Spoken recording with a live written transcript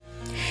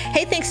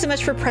Hey, thanks so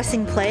much for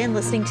pressing play and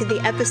listening to the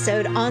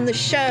episode. On the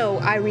show,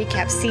 I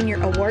recap Senior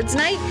Awards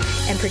Night,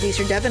 and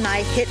producer Deb and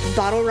I hit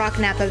Bottle Rock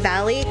Napa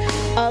Valley.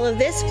 All of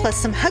this, plus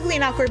some ugly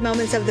and awkward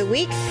moments of the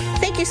week.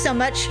 Thank you so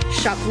much.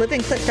 Shop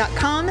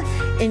lipandclip.com.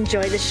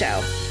 Enjoy the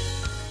show.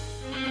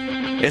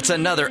 It's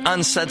another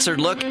uncensored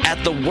look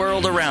at the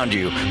world around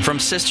you, from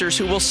sisters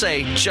who will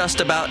say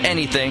just about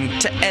anything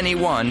to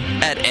anyone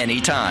at any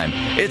time.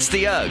 It's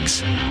the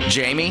Uggs.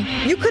 Jamie?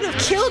 You could have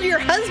killed your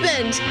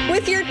husband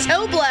with your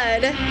toe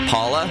blood.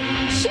 Paula?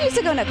 She needs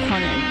to go in a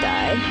corner and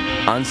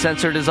die.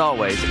 Uncensored as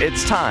always,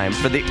 it's time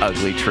for the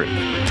ugly truth.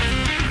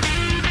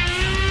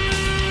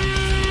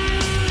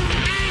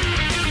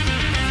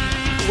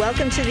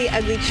 Welcome to The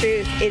Ugly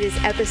Truth. It is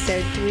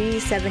episode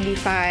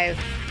 375.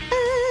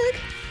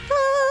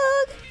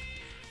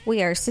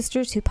 We are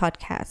Sisters Who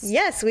Podcast.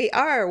 Yes, we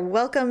are.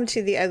 Welcome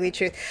to The Ugly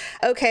Truth.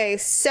 Okay,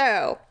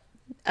 so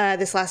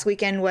this last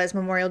weekend was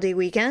Memorial Day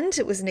weekend.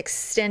 It was an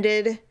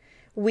extended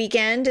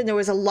weekend, and there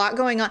was a lot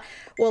going on.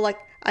 Well, like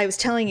I was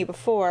telling you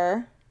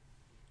before.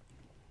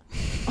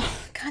 Oh,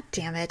 God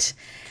damn it.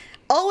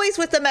 Always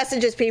with the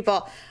messages,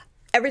 people.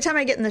 Every time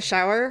I get in the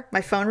shower,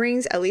 my phone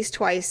rings at least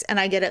twice, and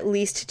I get at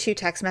least 2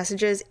 text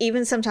messages,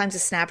 even sometimes a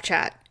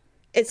Snapchat.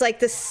 It's like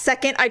the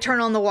second I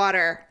turn on the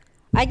water.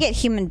 I get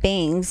human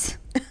beings.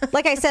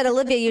 Like I said,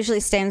 Olivia usually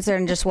stands there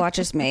and just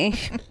watches me.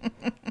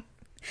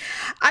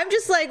 I'm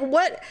just like,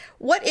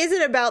 what is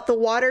it about the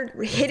water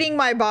hitting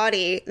my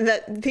body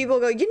that people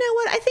go, you know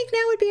what? I think now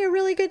would be a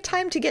really good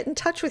time to get in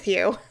touch with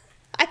you.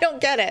 I don't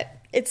get it.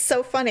 It's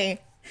so funny.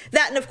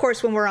 That, and of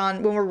course, when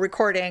we're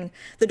recording,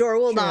 the door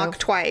will knock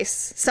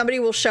twice. Somebody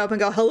will show up and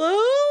go, hello?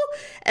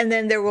 And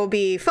then there will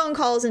be phone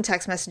calls and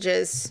text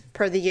messages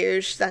per the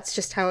usual. That's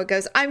just how it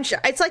goes. I'm sure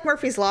it's like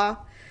Murphy's Law.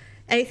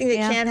 Anything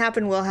that can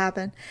happen will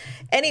happen.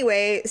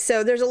 Anyway,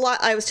 so there's a lot.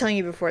 I was telling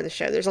you before the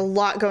show, there's a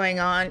lot going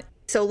on.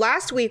 So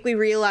last week we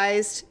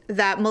realized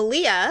that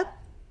Malia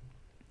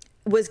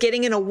was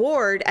getting an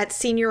award at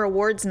Senior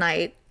Awards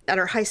Night at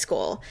her high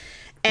school.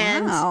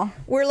 And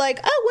we're like,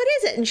 oh, what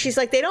is it? And she's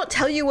like, they don't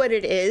tell you what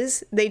it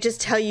is. They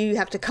just tell you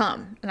have to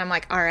come. And I'm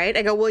like, all right.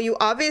 I go, well, you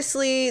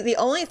obviously, the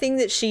only thing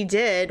that she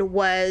did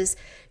was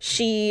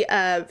she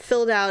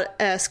filled out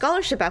a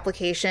scholarship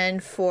application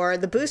for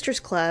the Boosters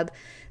Club.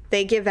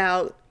 They give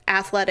out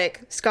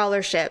athletic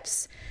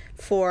scholarships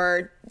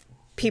for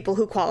people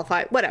who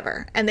qualify,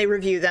 whatever. And they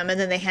review them, and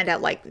then they hand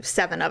out like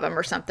 7 of them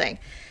or something.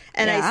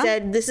 And I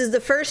said, this is the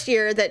first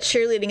year that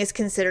cheerleading is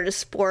considered a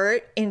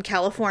sport in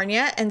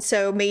California. And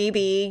so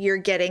maybe you're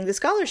getting the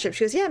scholarship.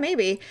 She goes, yeah,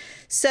 maybe.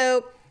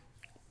 So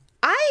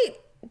I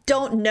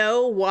don't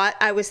know what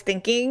I was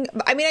thinking.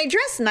 I mean, I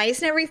dress nice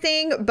and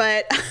everything,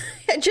 but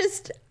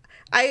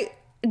I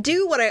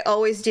do what I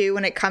always do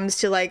when it comes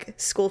to like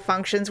school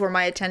functions where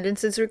my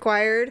attendance is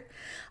required.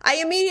 I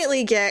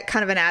immediately get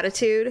kind of an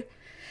attitude.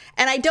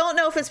 And I don't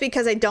know if it's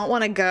because I don't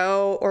want to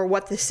go or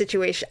what the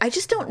situation. I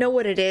just don't know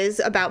what it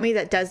is about me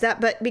that does that.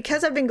 But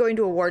because I've been going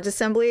to awards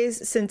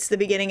assemblies since the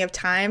beginning of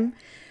time,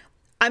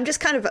 I'm just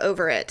kind of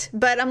over it.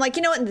 But I'm like,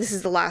 you know what? This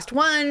is the last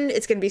one.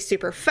 It's going to be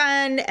super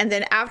fun. And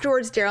then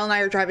afterwards, Daryl and I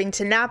are driving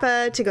to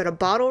Napa to go to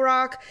Bottle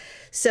Rock.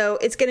 So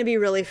it's going to be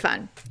really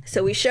fun.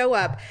 So we show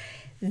up.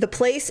 The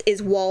place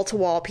is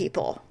wall-to-wall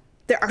people.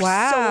 There are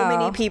so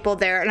many people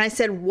there. And I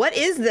said, what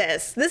is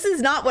this? This is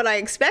not what I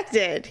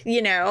expected,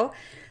 you know?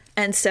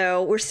 And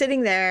so we're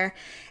sitting there,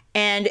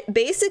 and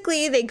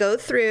basically they go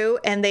through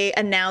and they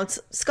announce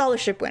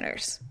scholarship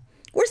winners.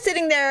 We're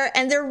sitting there,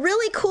 and they're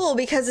really cool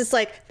because it's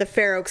like the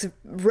Fair Oaks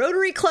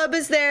Rotary Club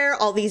is there.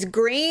 All these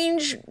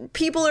Grange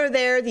people are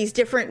there, these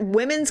different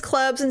women's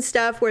clubs and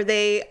stuff where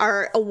they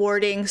are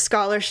awarding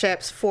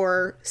scholarships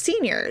for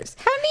seniors.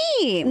 How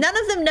neat. None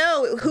of them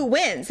know who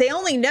wins. They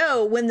only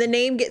know when the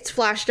name gets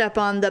flashed up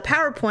on the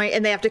PowerPoint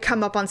and they have to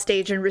come up on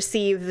stage and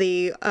receive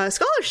the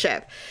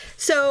scholarship.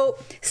 So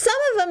some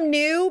of them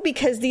knew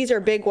because these are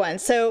big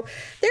ones. So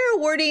they're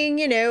awarding,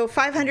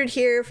 500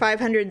 here,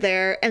 500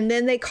 there. And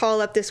then they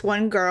call up this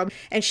one girl,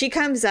 and she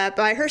comes up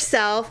by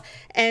herself,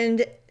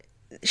 and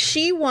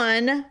she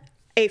won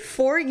a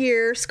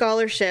 4-year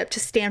scholarship to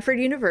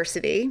Stanford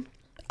University.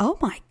 Oh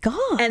my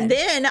God. And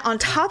then on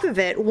top of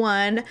it,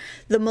 won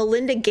the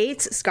Melinda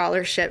Gates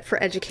Scholarship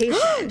for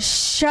Education.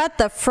 Shut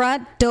the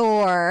front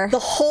door. The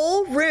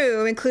whole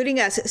room, including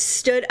us,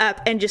 stood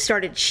up and just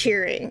started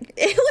cheering.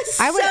 It was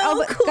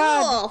so cool.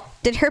 God.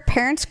 Did her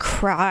parents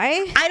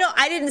cry?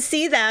 I didn't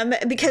see them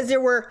because there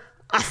were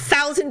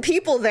 1,000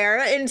 people there.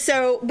 And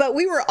so, but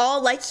we were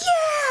all like,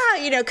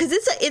 yeah,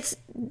 because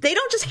they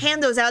don't just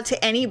hand those out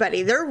to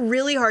anybody. They're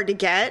really hard to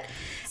get.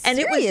 And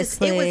it was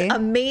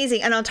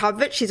amazing. And on top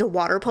of it, she's a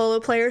water polo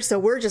player. So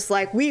we're just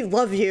like, we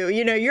love you.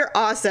 You're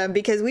awesome,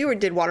 because we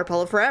did water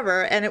polo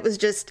forever. And it was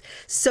just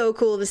so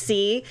cool to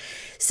see.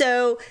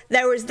 So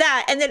there was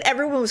that. And then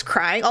everyone was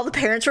crying. All the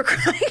parents were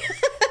crying.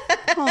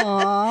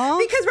 Aww.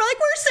 Because we're like,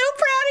 we're so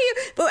proud of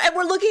you. And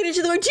we're looking at each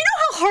other going, do you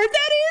know how hard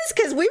that is?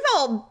 Because we've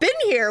all been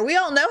here. We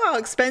all know how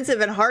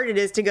expensive and hard it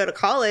is to go to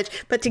college.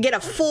 But to get a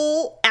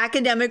full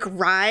academic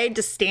ride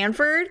to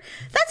Stanford,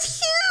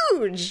 that's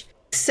huge.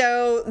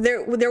 So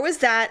there was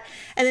that,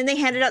 and then they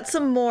handed out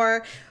some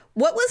more.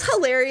 What was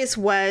hilarious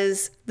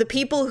was the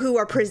people who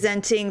are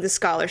presenting the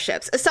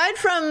scholarships. Aside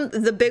from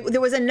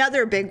there was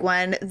another big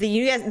one. The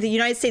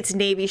United States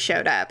Navy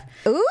showed up.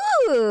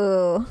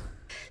 Ooh.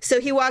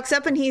 So he walks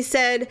up and he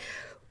said,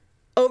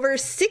 over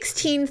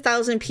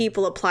 16,000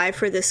 people apply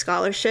for this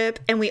scholarship,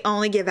 and we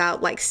only give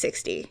out like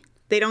 60.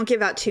 They don't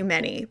give out too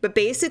many. But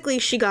basically,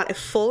 she got a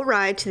full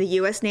ride to the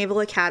U.S. Naval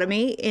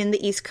Academy in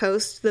the East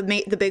Coast, the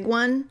big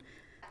one.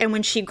 And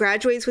when she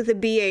graduates with a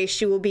BA,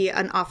 she will be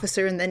an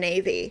officer in the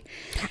Navy.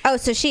 Oh,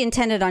 so she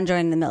intended on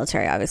joining the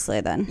military,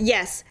 obviously, then.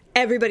 Yes.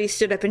 Everybody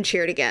stood up and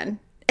cheered again.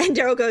 And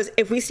Daryl goes,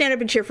 if we stand up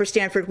and cheer for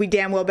Stanford, we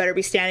damn well better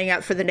be standing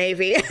up for the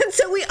Navy. And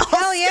so we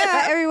all Hell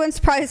yeah, everyone's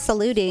probably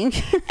saluting.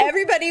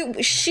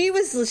 Everybody, she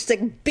was just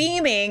like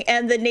beaming.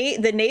 And the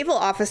naval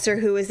officer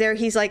who was there,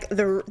 he's like,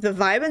 the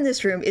vibe in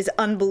this room is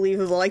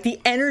unbelievable. Like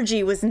the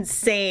energy was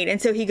insane. And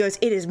so he goes,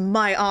 it is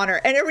my honor.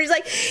 And everybody's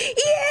like,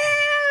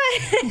 yeah!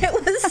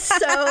 It was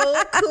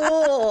so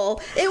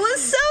cool. It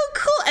was so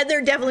cool. And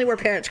there definitely were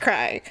parents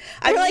crying.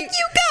 They're like,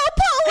 you go,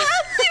 Paula!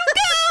 You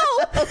go!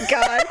 Oh,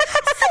 God.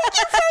 Thank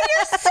you for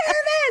your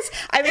service.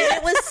 I mean,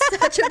 it was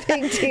such a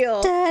big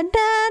deal.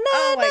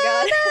 Oh, my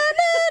God.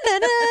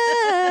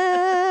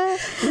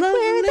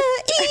 Where the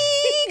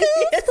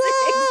eagles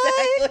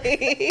fly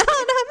exactly. on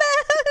a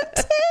mountain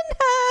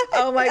high.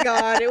 Oh, my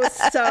God. It was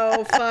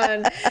so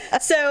fun.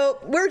 So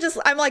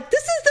I'm like,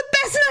 this is the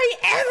best night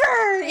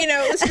ever. You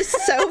know, it was just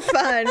so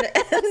fun.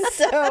 And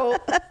so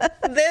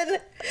then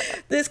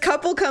this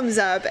couple comes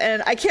up,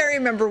 and I can't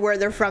remember where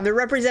they're from. They're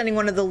representing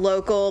one of the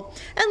local,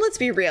 and let's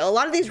be real, a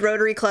lot of these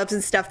Rotary clubs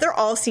and stuff, they're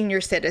all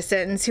senior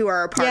citizens who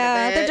are a part of it.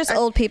 Yeah, they're just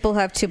old people who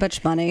have too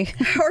much money.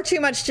 Or too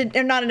much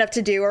or not enough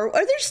to do, or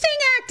they're staying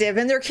active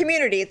in their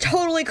community.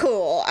 Totally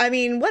cool. I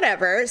mean,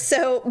 whatever.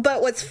 So,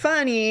 but what's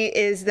funny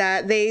is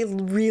that they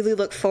really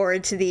look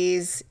forward to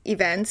these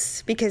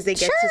events because they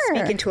get to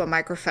speak into a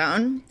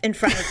microphone in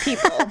front of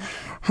people.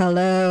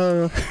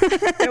 Hello.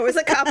 There was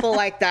a couple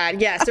like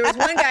that. Yes, there was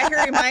one guy who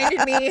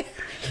reminded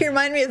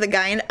me of the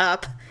guy in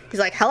Up. He's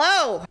like,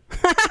 hello,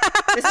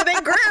 this is a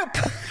big group.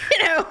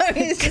 You know, I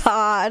mean,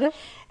 God.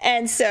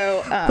 And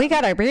so we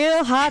got a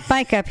real hot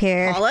mic up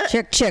here. Paula?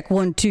 Check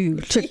 1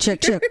 2.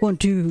 Check 1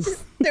 2.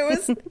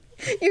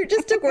 You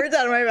just took words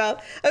out of my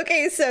mouth.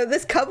 Okay, so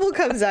this couple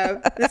comes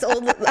up, this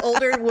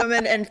older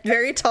woman and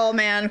very tall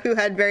man who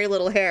had very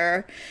little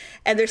hair,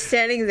 and they're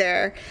standing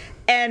there,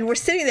 and we're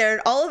sitting there,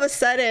 and all of a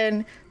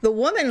sudden the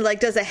woman like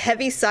does a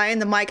heavy sigh in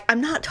the mic.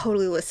 I'm not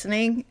totally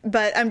listening,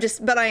 but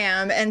I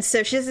am. And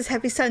so she does this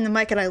heavy sigh in the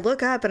mic, and I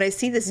look up and I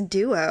see this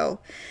duo,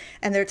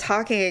 and they're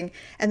talking,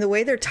 and the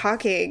way they're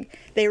talking,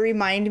 they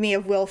remind me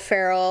of Will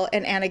Ferrell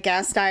and Anna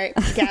Gasteyer,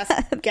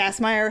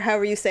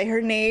 however you say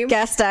her name.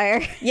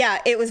 Gasteyer. Yeah,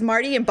 it was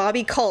Marty and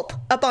Bobby Culp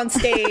up on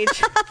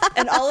stage,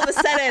 and all of a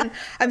sudden,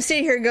 I'm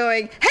sitting here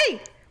going,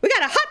 hey, we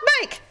got a hot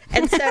mic!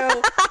 And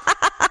so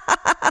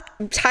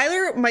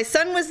Tyler, my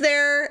son, was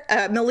there.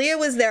 Malia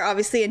was there,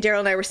 obviously, and Daryl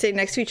and I were sitting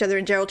next to each other,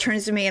 and Daryl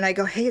turns to me, and I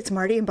go, hey, it's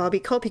Marty and Bobby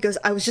Culp. He goes,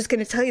 I was just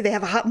going to tell you, they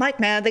have a hot mic,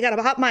 man. They got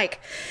a hot mic.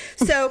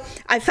 So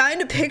I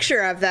find a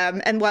picture of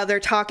them, and while they're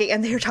talking,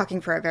 and they're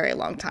talking for a very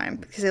long time,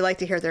 because they like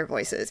to hear their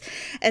voices.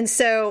 And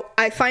so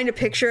I find a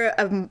picture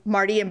of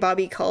Marty and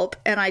Bobby Culp,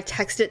 and I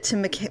text it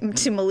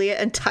to Malia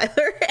and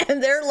Tyler,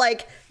 and they're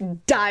like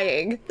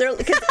dying. Because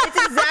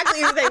it's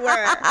exactly who they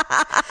were.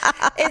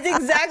 It's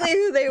exactly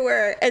who they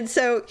were. And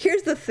so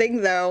here's the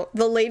thing, though.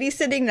 The lady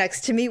sitting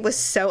next to me was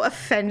so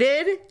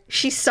offended.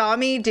 She saw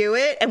me do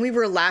it, and we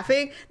were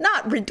laughing.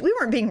 We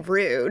weren't being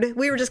rude.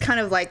 We were just kind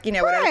of like, you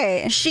know,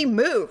 whatever. She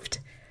moved.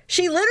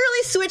 She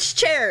literally switched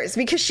chairs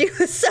because she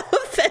was so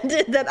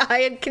offended that I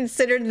had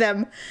considered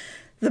them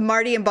the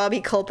Marty and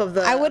Bobby Culp of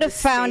the I would have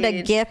found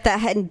a gift that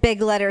had in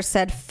big letters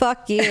said,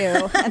 fuck you,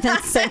 and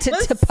then sent it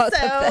to both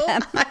of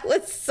them. I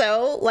was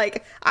so,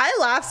 like, I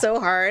laughed so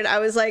hard. I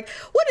was like,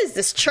 what is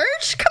this,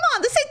 church? Come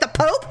on, this ain't the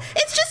Pope.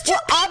 It's just two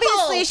people.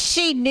 Obviously,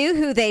 she knew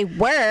who they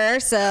were,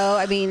 so,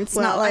 I mean, it's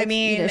not like,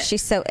 you know,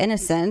 she's so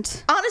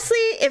innocent. Honestly,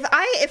 if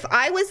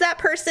I was that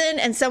person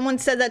and someone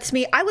said that to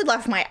me, I would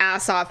laugh my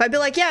ass off. I'd be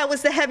like, yeah, it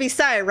was the heavy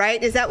sigh,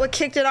 right? Is that what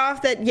kicked it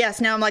off? That,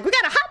 yes, now I'm like, we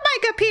got a hot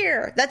mic up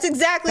here. That's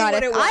exactly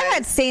what it was. I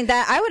had seen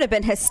that, I would have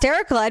been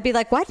hysterical. I'd be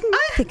like, why didn't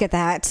I think of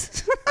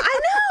that? I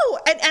know.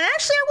 And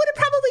actually, I would have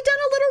probably done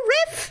a little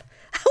riff.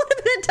 I would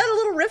have done a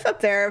little riff up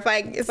there if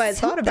I had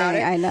thought about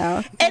it. I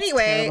know. That's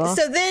anyway, terrible.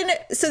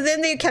 so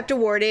then they kept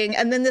awarding,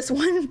 and then this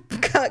one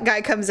guy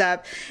comes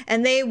up,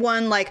 and they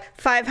won like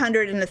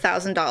 $500 and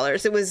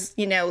 $1,000. It was,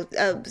 you know,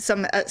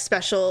 some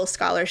special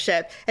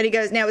scholarship. And he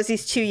goes, now it was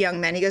these two young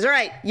men. He goes, all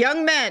right,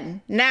 young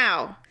men,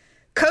 now,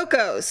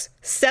 Coco's,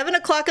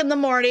 7:00 in the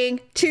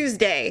morning,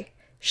 Tuesday.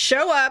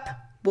 Show up.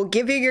 We'll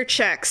give you your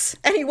checks.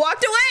 And he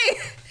walked away.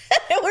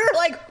 And we were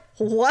like,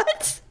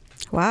 what?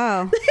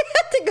 Wow.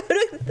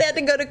 They had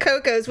to go to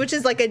Coco's, which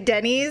is like a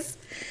Denny's.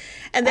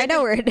 And I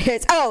know where it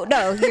is. Oh,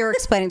 no, you're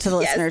explaining to the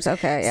listeners.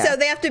 Okay, yeah. So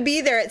they have to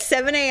be there at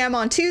 7 a.m.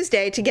 on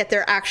Tuesday to get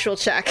their actual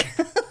check.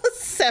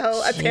 So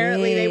So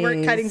apparently they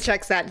weren't cutting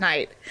checks that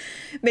night.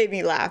 Made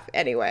me laugh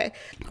anyway.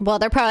 Well,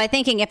 they're probably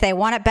thinking if they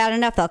want it bad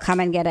enough, they'll come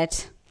and get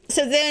it.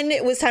 So then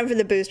it was time for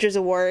the Boosters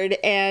Award,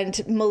 and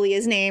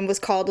Malia's name was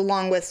called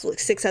along with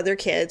 6 other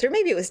kids, or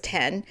maybe it was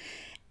 10.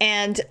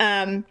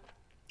 And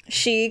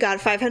she got a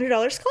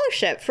 $500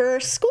 scholarship for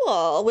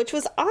school, which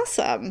was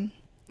awesome.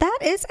 That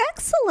is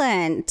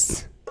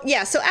excellent.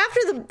 Yeah, so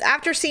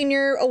after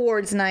senior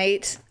awards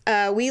night,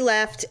 we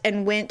left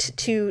and went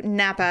to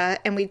Napa,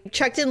 and we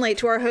checked in late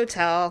to our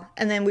hotel,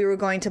 and then we were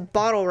going to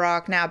Bottle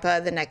Rock, Napa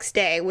the next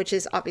day, which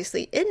is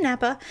obviously in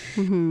Napa.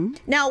 Mm-hmm.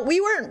 Now,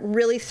 we weren't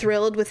really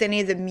thrilled with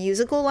any of the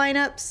musical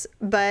lineups,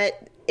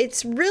 but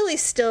it's really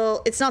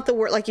still, it's not the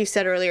worst, like you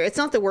said earlier, it's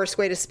not the worst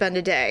way to spend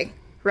a day,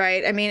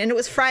 right? I mean, and it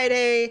was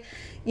Friday.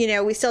 You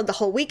know, we still had the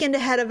whole weekend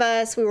ahead of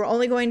us. We were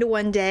only going to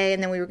one day,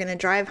 and then we were going to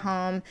drive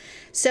home.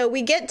 So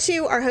we get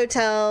to our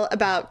hotel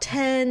about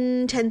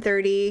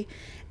 10:30,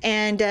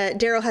 and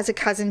Daryl has a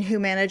cousin who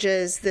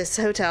manages this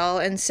hotel,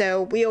 and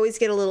so we always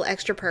get a little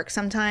extra perk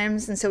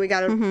sometimes. And so we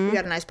got a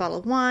nice bottle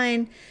of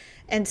wine,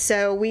 and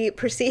so we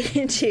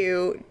proceeded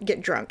to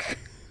get drunk.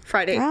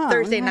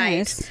 Thursday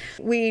night.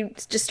 We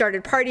just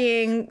started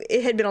partying.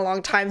 It had been a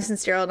long time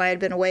since Daryl and I had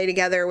been away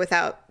together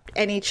without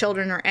any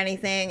children or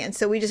anything. And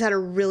so we just had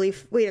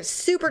we had a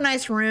super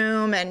nice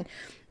room, and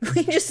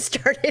we just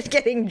started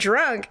getting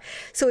drunk.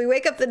 So we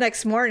wake up the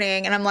next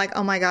morning, and I'm like,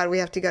 oh my God, we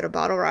have to go to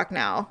Bottle Rock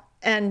now.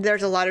 And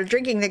there's a lot of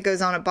drinking that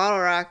goes on at Bottle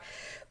Rock.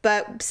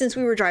 But since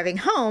we were driving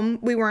home,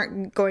 we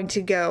weren't going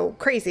to go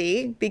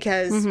crazy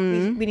because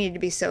we needed to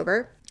be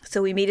sober.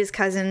 So we meet his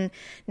cousin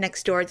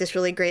next door at this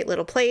really great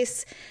little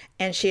place,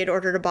 and she had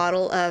ordered a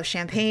bottle of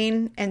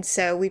champagne, and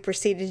so we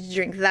proceeded to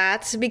drink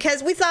that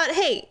because we thought,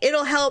 hey,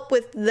 it'll help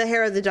with the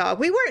hair of the dog.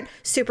 We weren't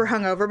super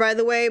hungover, by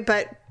the way,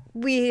 but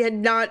we had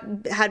not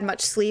had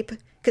much sleep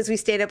because we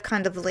stayed up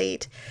kind of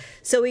late.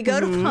 So we go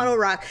to Bottle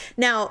Rock.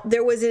 Now,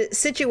 there was a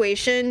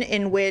situation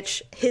in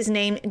which his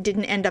name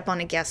didn't end up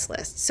on a guest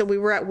list. So we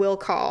were at will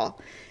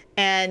call,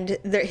 and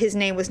his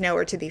name was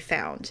nowhere to be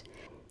found.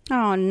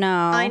 Oh, no.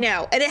 I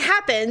know. And it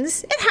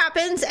happens. It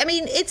happens. I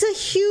mean, it's a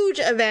huge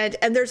event,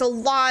 and there's a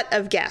lot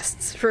of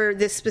guests for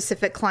this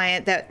specific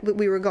client that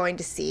we were going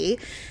to see.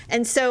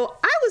 And so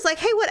I was like,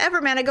 hey,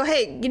 whatever, man. I go,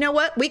 hey, you know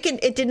what?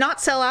 It did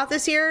not sell out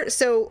this year.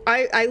 So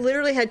I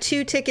literally had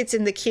 2 tickets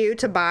in the queue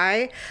to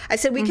buy. I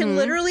said, we can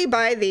literally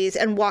buy these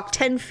and walk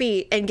 10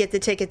 feet and get the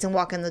tickets and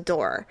walk in the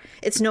door.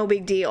 It's no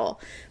big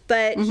deal.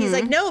 But he's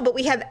like, no, but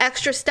we have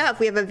extra stuff.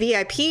 We have a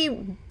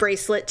VIP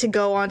bracelet to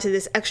go onto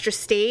this extra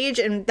stage,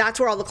 and that's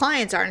where all the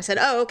clients are. And I said,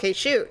 oh, okay,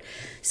 shoot.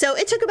 So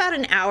it took about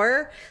an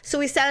hour. So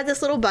we sat at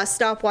this little bus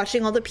stop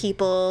watching all the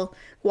people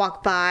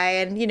walk by,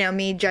 and, you know,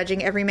 me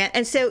judging every man.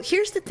 And so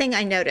here's the thing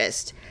I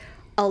noticed.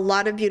 A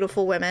lot of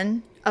beautiful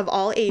women of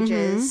all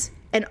ages,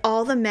 and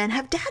all the men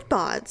have dad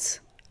bods.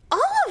 All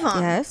of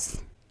them.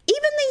 Yes.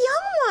 Even the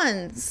young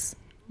ones.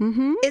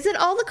 Is it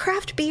all the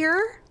craft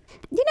beer?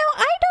 You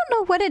know, I don't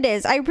know what it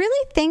is. I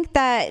really think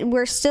that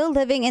we're still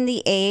living in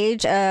the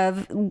age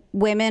of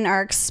women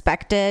are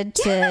expected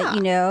to,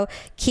 you know,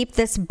 keep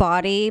this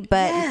body,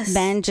 but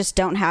men just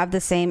don't have the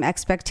same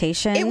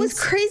expectations. It was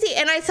crazy.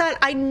 And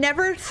I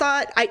never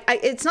thought,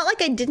 it's not like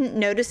I didn't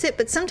notice it,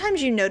 but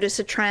sometimes you notice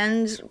a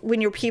trend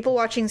when you're people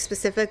watching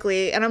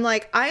specifically. And I'm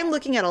like, I'm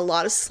looking at a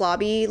lot of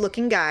slobby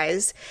looking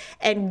guys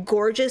and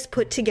gorgeous,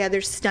 put together,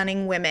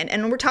 stunning women.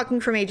 And we're talking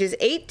from ages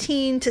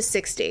 18 to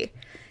 60.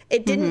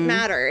 It didn't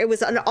matter. It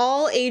was an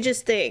all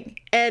ages thing.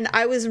 And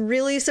I was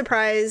really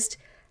surprised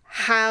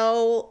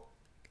how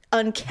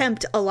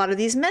unkempt a lot of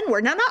these men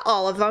were. Now, not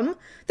all of them.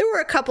 There were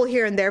a couple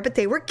here and there, but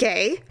they were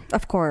gay.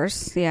 Of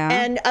course, yeah.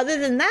 And other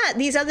than that,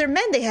 these other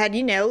men, they had,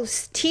 you know,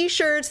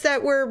 T-shirts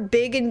that were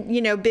big and,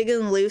 you know, big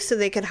and loose so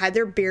they could hide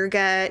their beer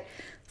gut,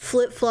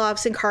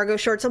 flip-flops and cargo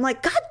shorts. I'm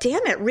like, God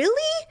damn it,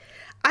 really?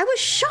 I was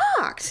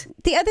shocked.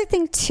 The other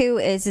thing too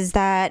is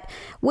that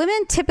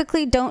women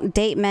typically don't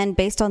date men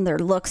based on their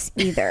looks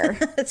either.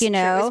 It's you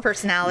know, true. It's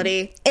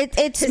personality.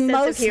 It's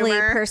mostly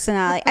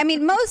personality. I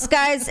mean, most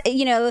guys,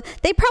 you know,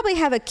 they probably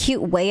have a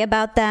cute way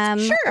about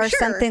them or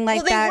something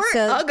like that.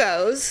 Well, they weren't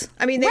uggos.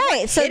 I mean, they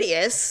weren't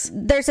hideous. So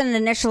there's an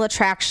initial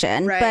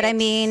attraction, but I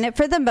mean,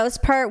 for the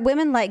most part,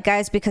 women like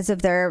guys because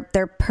of their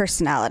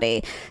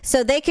personality,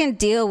 so they can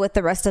deal with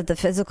the rest of the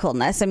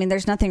physicalness. I mean,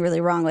 there's nothing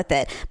really wrong with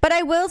it. But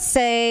I will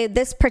say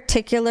this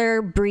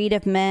particular breed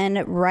of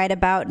men right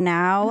about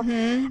now,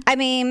 I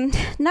mean,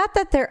 not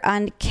that they're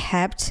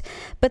unkept,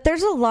 but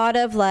there's a lot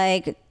of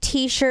like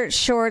t-shirts,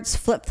 shorts,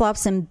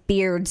 flip-flops, and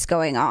beards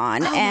going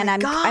on. Oh and my I'm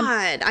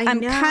God,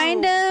 I'm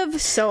kind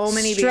of so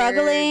many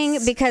struggling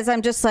beards. Because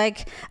I'm just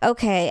like,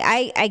 okay,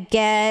 I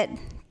get,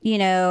 you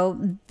know,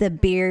 the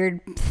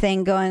beard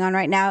thing going on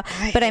right now.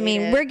 But I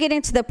mean, we're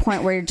getting to the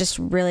point where you're just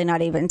really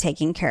not even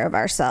taking care of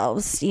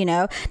ourselves, you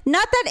know?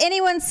 Not that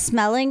anyone's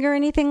smelling or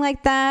anything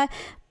like that,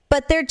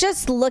 but they're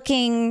just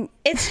looking.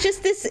 It's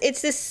just this,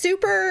 it's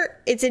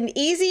an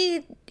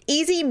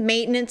easy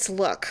maintenance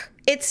look.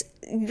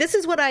 This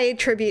is what I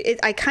attribute.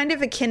 I kind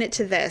of akin it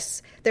to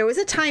this. There was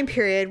a time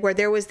period where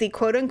there was the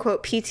quote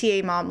unquote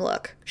PTA mom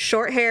look.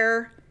 Short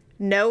hair,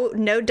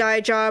 no dye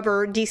job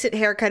or decent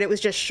haircut. It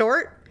was just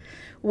short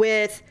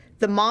with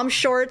the mom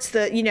shorts,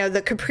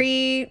 the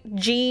capri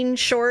jean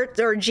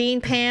shorts or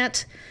jean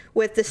pant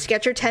with the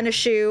Skechers tennis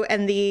shoe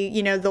and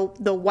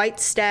the white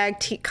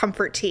stag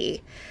comfort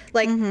tee.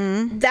 Like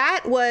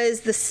that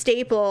was the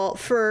staple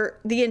for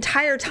the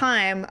entire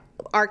time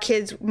our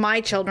kids,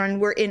 my children,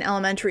 were in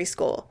elementary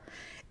school.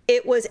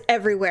 It was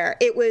everywhere.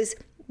 It was,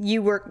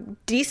 you were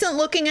decent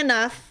looking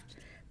enough,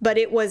 but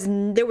there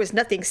was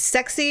nothing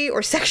sexy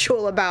or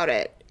sexual about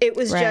it. It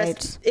was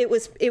just, it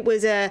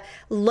was a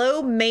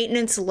low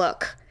maintenance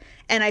look.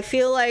 And I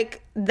feel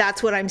like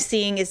that's what I'm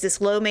seeing is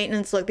this low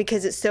maintenance look,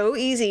 because it's so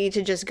easy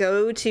to just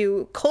go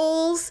to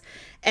Kohl's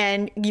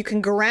and you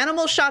can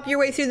Garanimal shop your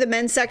way through the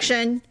men's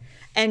section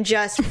and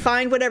just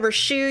find whatever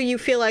shoe you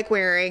feel like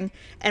wearing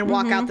and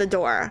walk out the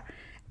door.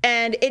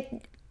 And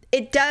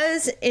it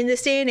does, in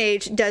this day and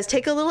age, does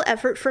take a little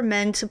effort for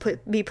men to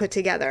be put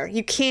together.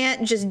 You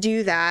can't just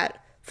do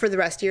that for the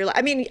rest of your life.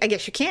 I mean, I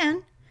guess you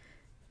can.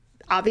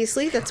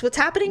 Obviously, that's what's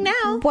happening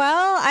now.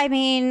 Well, I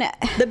mean,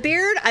 the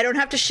beard, I don't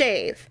have to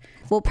shave.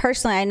 Well,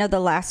 personally, I know the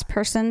last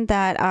person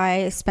that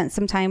I spent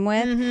some time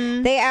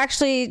with, they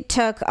actually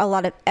took a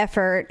lot of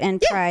effort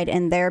and pride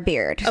in their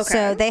beard. Okay.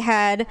 So they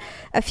had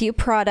a few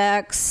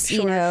products,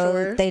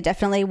 they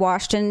definitely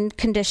washed and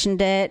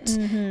conditioned it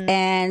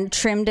and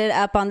trimmed it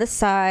up on the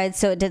side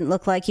so it didn't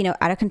look like,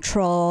 out of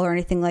control or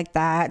anything like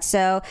that.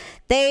 So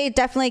they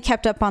definitely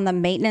kept up on the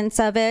maintenance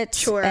of it.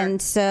 Sure.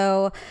 And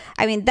so,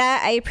 I mean,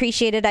 that I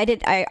appreciated.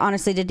 I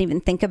honestly didn't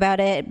even think about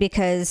it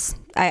because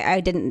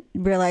I didn't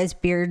realize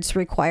beards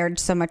required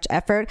so much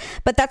effort,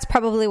 but that's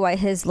probably why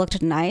his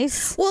looked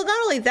nice. Well, not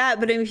only that,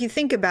 but if you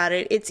think about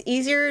it, it's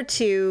easier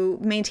to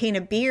maintain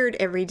a beard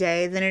every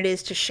day than it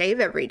is to shave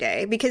every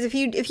day. Because if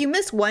you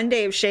miss one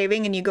day of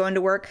shaving and you go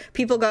into work,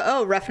 people go,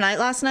 "Oh, rough night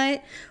last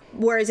night."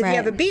 Whereas if you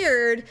have a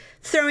beard,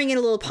 throwing in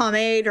a little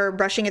pomade or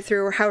brushing it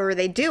through or however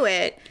they do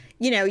it,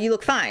 you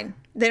look fine.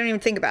 They don't even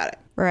think about it.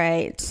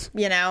 Right.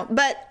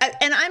 But,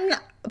 and I'm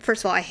not,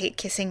 first of all, I hate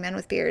kissing men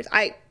with beards.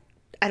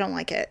 I don't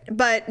like it,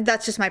 but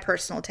that's just my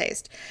personal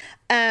taste.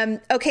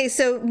 Okay,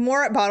 so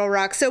more at Bottle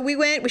Rock. So we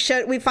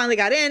finally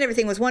got in.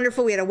 Everything was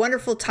wonderful. We had a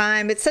wonderful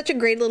time. It's such a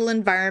great little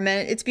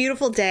environment. It's a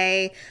beautiful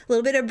day. A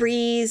little bit of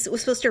breeze. It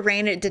was supposed to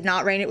rain. It did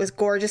not rain. It was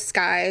gorgeous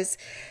skies.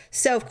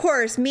 So, of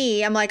course,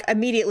 I'm like,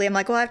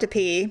 well, I have to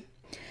pee.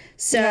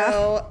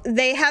 So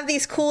they have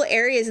these cool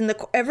areas in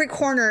every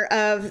corner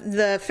of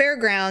the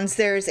fairgrounds.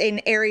 There's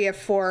an area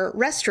for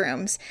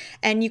restrooms,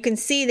 and you can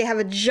see they have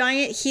a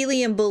giant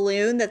helium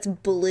balloon that's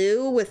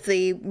blue with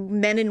the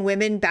men and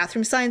women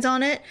bathroom signs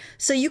on it.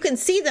 So you can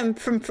see them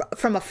from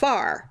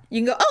afar. You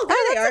can go, oh, there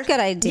they are. That's a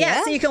good idea.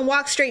 Yeah, so you can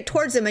walk straight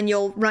towards them and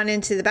you'll run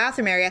into the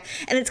bathroom area.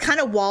 And it's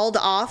kind of walled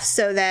off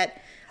so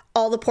that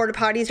all the porta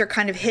potties are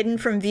kind of hidden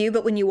from view,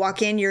 but when you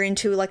walk in, you're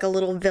into like a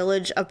little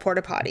village of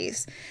porta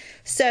potties.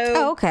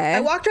 So I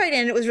walked right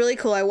in. It was really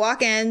cool. I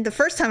walk in the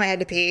first time I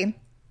had to pee,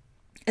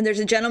 and there's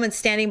a gentleman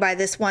standing by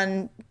this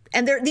one.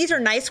 And these are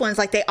nice ones,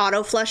 like they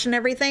auto flush and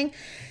everything.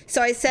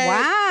 So I said,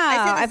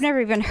 wow, I've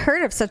never even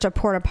heard of such a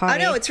porta potty. I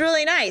know, it's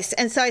really nice.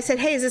 And so I said,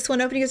 hey, is this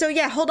one open? He goes, oh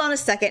yeah, hold on a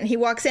second. And he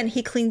walks in,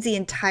 he cleans the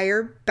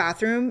entire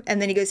bathroom,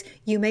 and then he goes,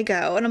 you may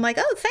go. And I'm like,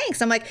 oh,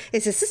 thanks. I'm like,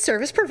 is this a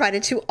service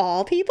provided to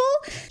all people?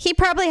 He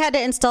probably had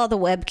to install the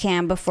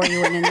webcam before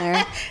you went in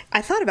there.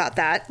 I thought about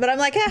that, but I'm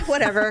like,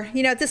 whatever.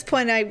 At this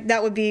point, I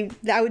would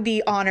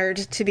be honored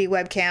to be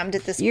webcammed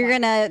at this point. You're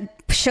gonna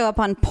show up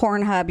on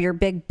Pornhub, your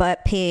big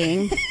butt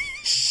peeing.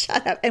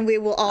 Shut up, and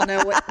we'll all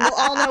know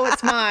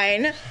it's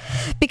mine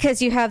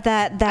because you have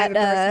that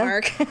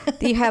birthmark.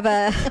 You have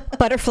a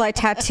butterfly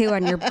tattoo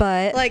on your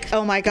butt. Like,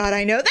 oh my god,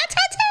 I know that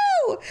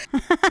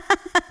tattoo.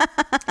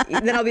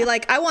 Then I'll be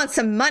like, I want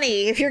some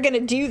money if you're gonna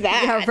do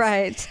that. Yeah,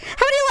 right.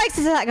 How many likes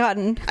has that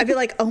gotten? I'd be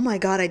like, oh my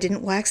god, I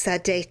didn't wax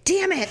that day.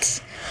 Damn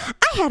it!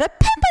 I had a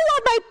pimple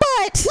on my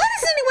butt. Why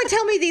doesn't anyone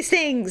tell me these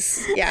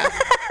things? Yeah,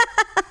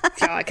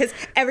 because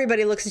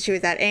everybody looks at you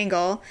at that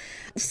angle.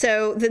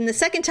 So then the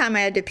second time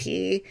I had to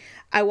pee,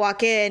 I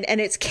walk in and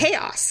it's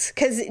chaos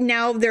because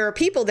now there are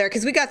people there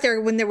because we got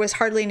there when there was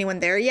hardly anyone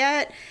there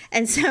yet.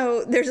 And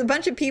so there's a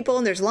bunch of people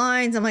and there's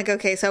lines. I'm like,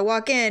 okay, so I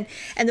walk in,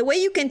 and the way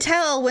you can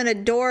tell when a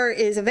door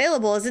is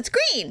available is it's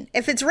green.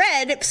 If it's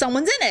red,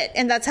 someone's in it.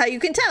 And that's how you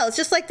can tell. It's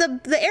just like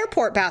the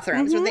airport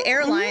bathrooms or the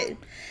airline.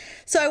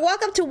 So I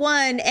walk up to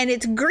one and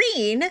it's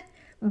green,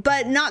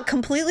 but not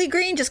completely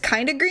green, just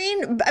kind of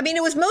green. I mean,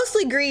 it was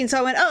mostly green, so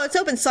I went, oh, it's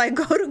open. So I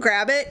go to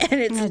grab it, and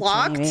it's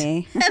locked.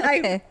 Jamie.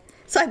 And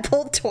so I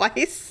pulled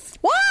twice.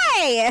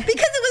 Why? Because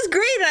it was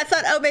green, and I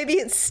thought, oh, maybe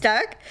it's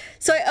stuck.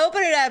 So I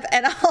open it up,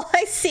 and all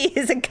I see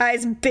is a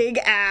guy's big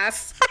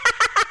ass.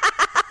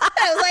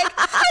 I was like,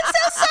 I'm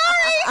so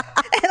sorry.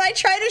 And I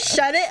try to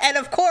shut it, and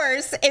of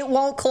course, it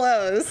won't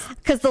close.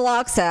 Because the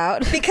lock's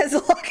out. Because the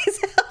lock is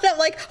out. And I'm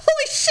like,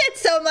 holy shit.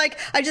 So I'm like,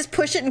 I just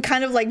push it and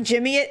kind of like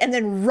jimmy it and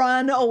then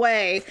run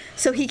away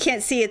so he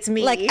can't see it's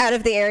me. Like out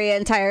of the area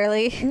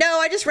entirely? No,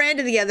 I just ran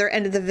to the other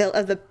end of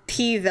the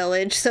pea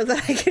village so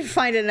that I could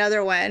find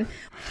another one.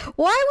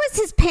 Why was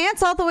his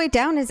pants all the way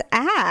down his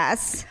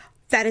ass?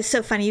 That is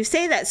so funny you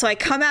say that. So I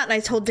come out and I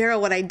told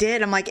Daryl what I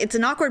did. I'm like, it's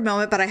an awkward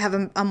moment, but I have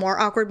a more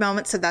awkward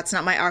moment. So that's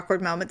not my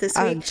awkward moment this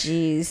week. Oh,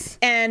 jeez.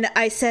 And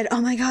I said,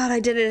 oh my God, I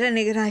did it.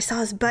 And I saw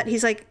his butt.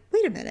 He's like,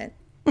 wait a minute.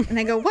 And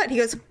I go, what? He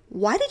goes,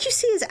 why did you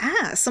see his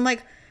ass? I'm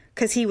like,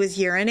 because he was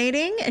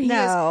urinating. And he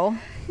goes,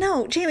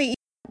 no, Jamie,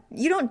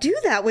 you don't do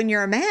that when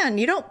you're a man.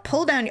 You don't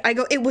pull down. I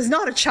go, it was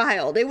not a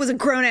child. It was a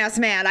grown ass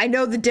man. I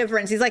know the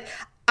difference. He's like,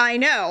 I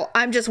know.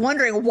 I'm just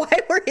wondering, why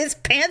were his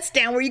pants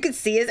down where you could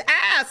see his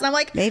ass? And I'm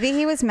like, maybe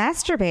he was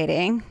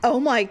masturbating. Oh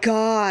my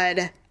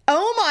God.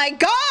 Oh my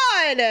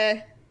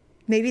God.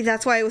 Maybe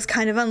that's why it was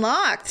kind of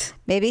unlocked.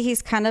 Maybe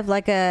he's kind of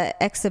like a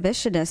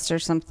exhibitionist or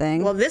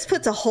something. Well, this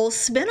puts a whole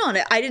spin on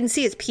it. I didn't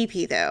see his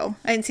pee-pee, though.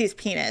 I didn't see his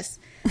penis.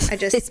 I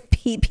just... His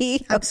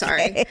pee-pee? I'm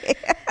sorry.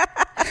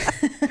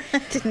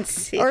 I didn't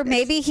see Or it.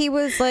 maybe he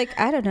was like,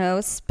 I don't know,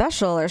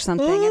 special or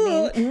something.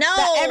 Ooh, I mean,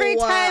 no. Every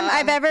time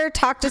I've ever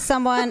talked to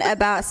someone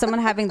about someone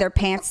having their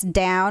pants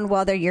down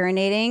while they're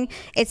urinating,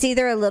 it's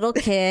either a little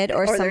kid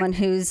or someone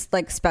who's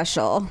like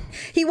special.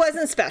 He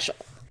wasn't special.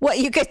 What,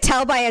 you could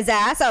tell by his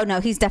ass? Oh, no,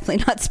 he's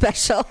definitely not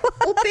special.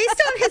 Well,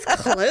 based on his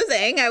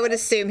clothing, I would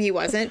assume he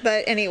wasn't.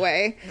 But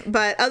anyway,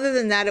 but other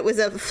than that, it was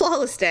a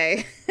flawless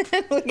day.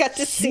 We got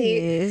to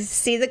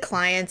see the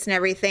clients and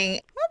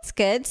everything. That's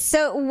good.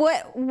 So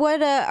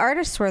what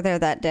artists were there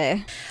that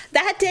day?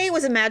 That day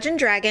was Imagine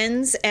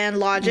Dragons and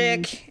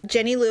Logic.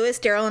 Jenny Lewis.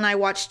 Daryl and I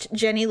watched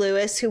Jenny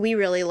Lewis, who we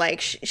really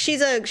like.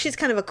 She's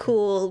kind of a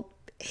cool,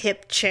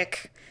 hip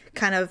chick.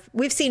 Kind of,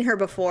 we've seen her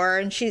before,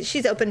 and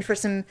she's opened for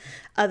some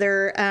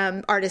other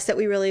artists that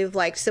we really have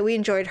liked, so we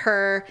enjoyed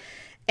her.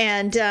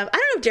 And I don't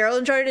know if Daryl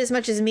enjoyed it as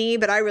much as me,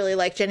 but I really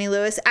like Jenny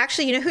Lewis.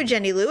 Actually, you know who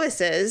Jenny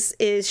Lewis is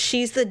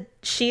she is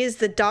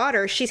the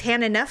daughter. She's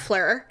Hannah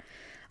Neffler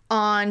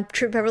on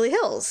True Beverly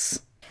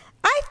Hills.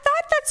 I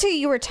thought that's who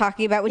you were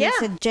talking about when you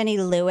said Jenny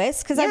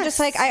Lewis, because I'm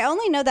just like, I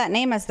only know that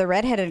name as the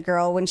redheaded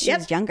girl when she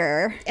was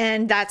younger.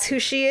 And that's who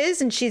she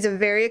is, and she's a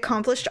very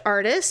accomplished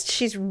artist.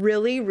 She's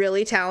really,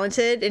 really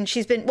talented, and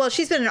she's been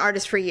an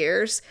artist for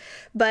years.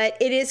 But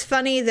it is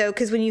funny, though,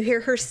 because when you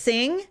hear her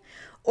sing,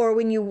 or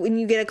when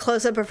you get a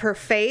close-up of her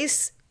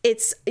face,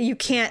 you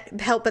can't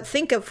help but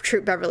think of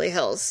True Beverly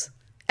Hills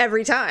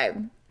every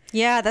time.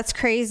 Yeah, that's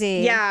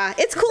crazy. Yeah,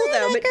 it's cool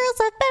though. But girls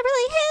of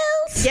Beverly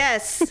Hills.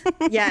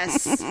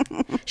 Yes.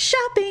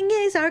 Shopping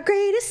is our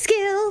greatest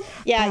skill.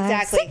 Yeah, 5,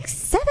 exactly. 6,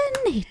 7,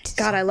 8.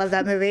 God, I love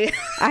that movie.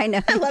 I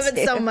know. I love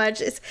it so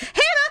much. It's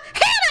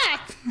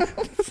Hannah.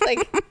 It's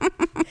like,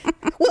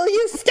 will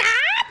you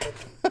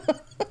stop?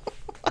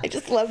 I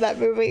just love that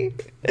movie.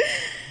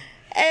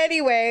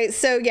 Anyway,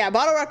 so yeah,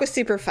 Bottle Rock was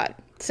super fun.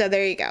 So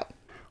there you go.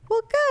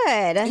 Well,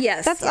 good.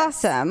 Yes. That's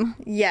awesome.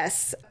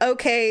 Yes.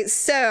 Okay,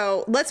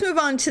 so let's move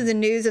on to the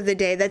news of the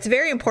day. That's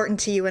very important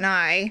to you and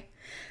I.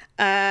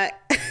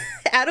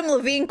 Adam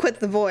Levine quit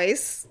The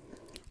Voice.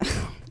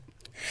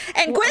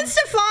 And Gwen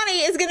Stefani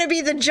is going to be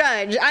the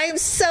judge. I am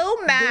so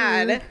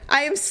mad.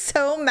 I am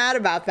so mad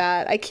about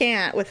that. I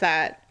can't with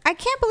that. I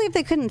can't believe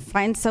they couldn't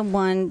find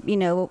someone,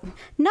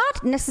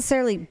 not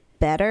necessarily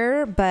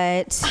better,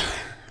 but...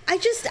 I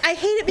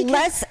hate it because...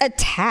 less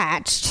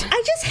attached.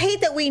 I just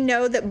hate that we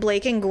know that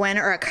Blake and Gwen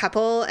are a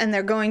couple and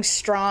they're going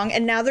strong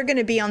and now they're going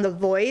to be on The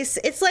Voice.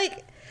 It's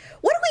like,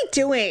 what are we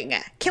doing?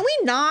 Can we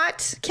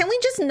not? Can we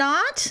just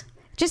not?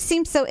 It just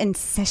seems so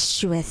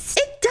incestuous.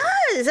 It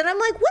does. And I'm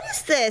like, what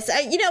is this?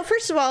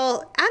 First of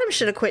all, Adam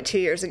should have quit 2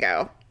 years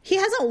ago. He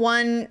hasn't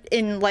won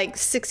in like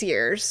 6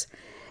 years.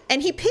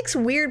 And he picks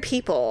weird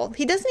people.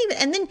 He doesn't even...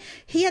 And then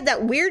he had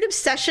that weird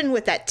obsession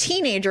with that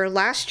teenager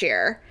last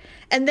year.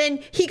 And then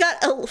he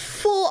got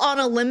full on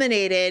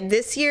eliminated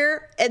this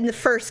year on the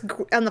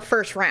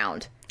first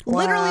round. Wow.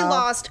 Literally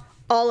lost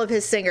all of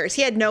his singers.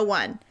 He had no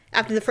one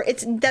after the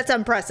first. That's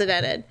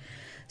unprecedented.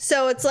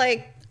 So it's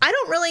like, I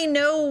don't really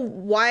know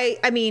why.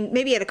 I mean,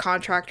 maybe he had a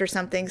contract or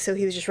something, so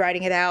he was just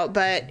writing it out.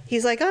 But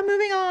he's like, I'm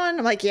moving on.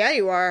 I'm like, yeah,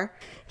 you are.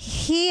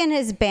 He and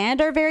his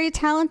band are very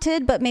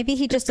talented, but maybe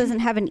he just doesn't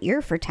have an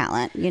ear for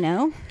talent,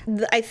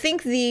 I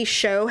think the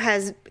show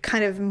has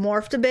kind of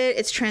morphed a bit.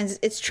 It's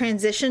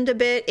transitioned a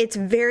bit. It's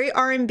very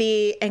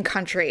R&B and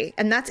country,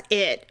 and that's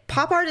it.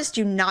 Pop artists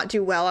do not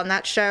do well on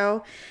that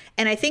show.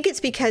 And I think it's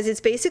because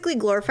it's basically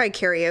glorified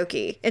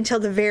karaoke until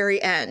the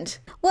very end.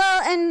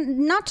 Well, and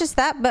not just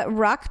that, but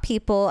rock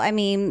people, I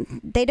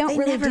mean, they don't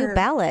really do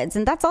ballads.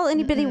 And that's all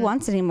anybody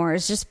wants anymore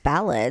is just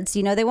ballads.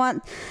 They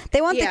want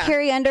the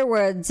Carrie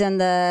Underwoods and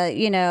the,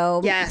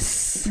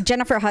 yes,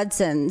 Jennifer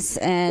Hudsons.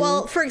 And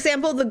well, for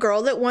example, the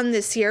girl that won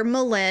this year,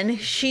 Malin,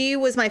 she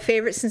was my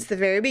favorite since the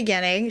very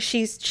beginning.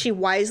 She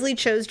wisely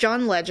chose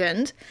John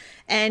Legend.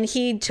 And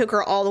he took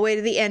her all the way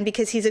to the end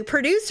because he's a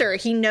producer.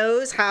 He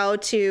knows how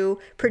to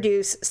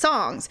produce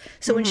songs.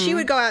 So when she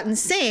would go out and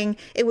sing,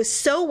 it was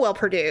so well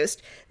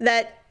produced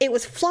that it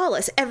was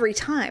flawless every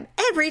time.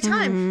 Every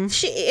time.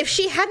 If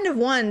she hadn't have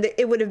won,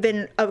 it would have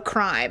been a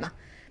crime.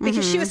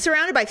 Because she was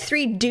surrounded by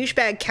 3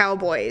 douchebag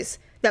cowboys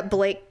that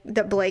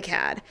Blake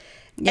had.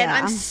 Yeah. And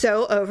I'm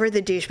so over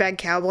the douchebag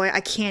cowboy. I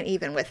can't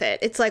even with it.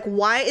 It's like,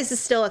 why is this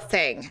still a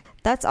thing?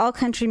 That's all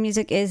country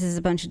music is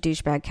a bunch of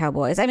douchebag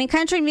cowboys. I mean,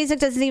 country music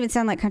doesn't even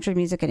sound like country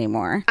music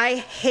anymore. I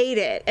hate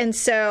it. And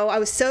so I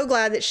was so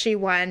glad that she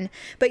won.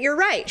 But you're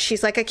right.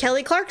 She's like a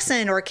Kelly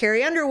Clarkson or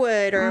Carrie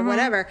Underwood or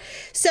whatever.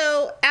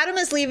 So Adam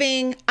is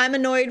leaving. I'm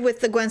annoyed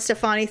with the Gwen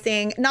Stefani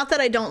thing. Not that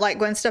I don't like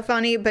Gwen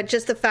Stefani, but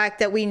just the fact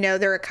that we know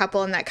they're a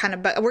couple and that kind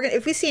of... But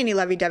if we see any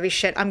lovey-dovey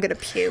shit, I'm going to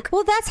puke.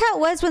 Well, that's how it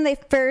was when they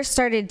first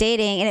started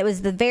dating. And it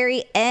was the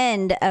very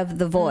end of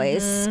The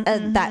Voice,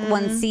 that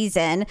one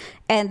season.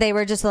 And they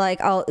were just like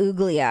all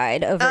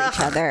oogly-eyed over each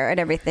other and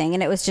everything,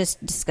 and it was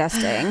just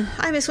disgusting.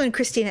 I miss when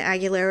Christina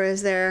Aguilera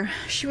was there.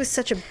 She was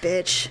such a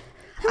bitch.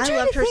 I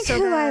loved her so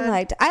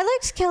bad. I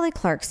liked Kelly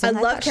Clarkson. I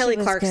love Kelly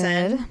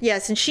Clarkson. Good.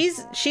 Yes, and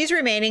she's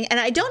remaining. And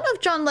I don't know if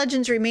John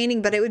Legend's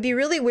remaining, but it would be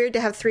really weird to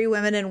have 3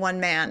 women and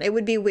 1 man. It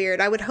would be weird.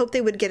 I would hope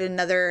they would get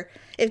another.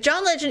 If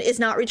John Legend is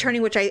not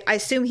returning, which I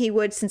assume he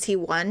would since he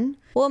won.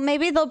 Well,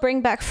 maybe they'll bring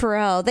back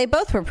Pharrell. They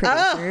both were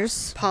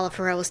producers. Paula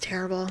Pharrell was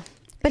terrible.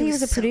 But he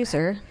was a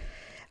producer. Bad.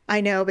 I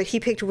know, but he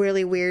picked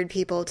really weird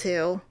people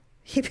too.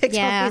 He picked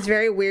all these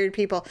very weird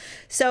people.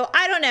 So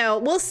I don't know.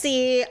 We'll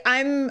see.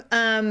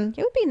 It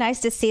would be nice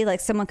to see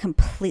like someone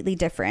completely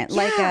different.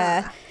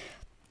 Yeah.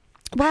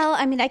 Well,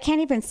 I mean, I can't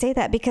even say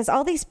that because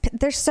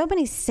there's so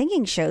many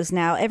singing shows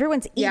now.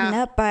 Everyone's eaten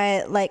up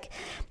by like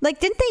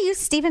didn't they use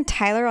Steven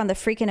Tyler on the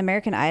freaking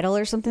American Idol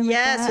or something like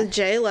that? Yes, with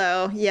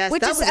J-Lo. Yes,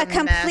 which is a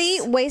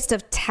complete waste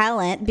of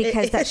talent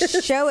because that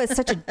show is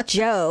such a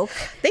joke.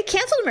 They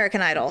canceled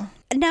American Idol.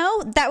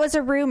 No, that was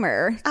a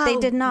rumor. They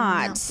did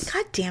not. No.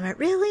 God damn it,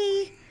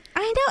 really?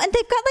 I know, and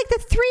they've got like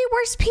the 3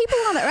 worst people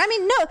on there. I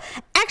mean, no,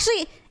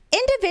 actually,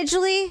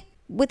 individually,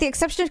 with the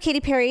exception of Katy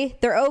Perry,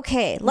 they're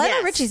okay.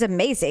 Lionel Richie's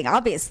amazing,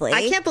 obviously.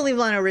 I can't believe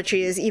Lionel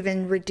Richie is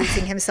even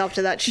reducing himself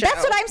to that show.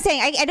 That's what I'm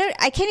saying.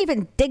 I can't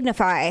even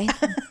dignify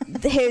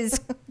his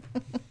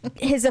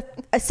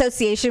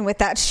association with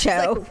that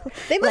show.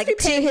 They must be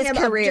paying his him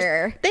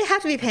career. They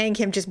have to be paying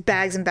him just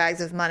bags and bags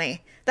of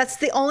money. That's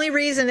the only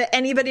reason that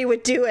anybody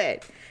would do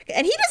it.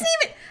 And he doesn't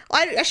even,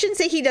 I shouldn't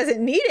say he doesn't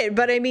need it,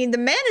 but I mean, the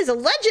man is a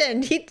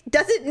legend. He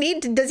doesn't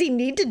need to, does he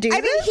need to do this?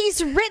 I mean,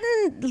 he's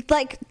written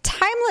like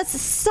timeless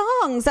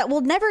songs that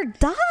will never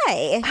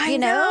die. I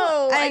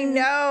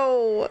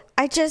know.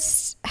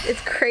 It's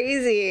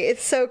crazy.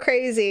 It's so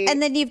crazy.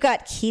 And then you've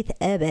got Keith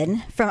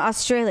Urban from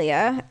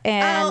Australia.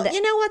 And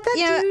you know what?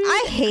 Dude,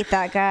 I hate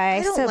that guy.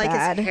 I don't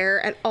like his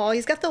hair at all.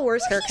 He's got the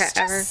worst haircut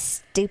ever.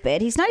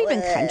 Stupid. He's not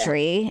even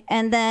country.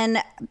 And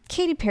then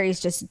Katy Perry's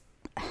just,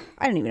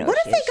 I don't even know. What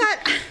if they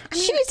got?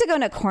 She needs to go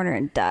in a corner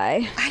and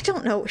die. I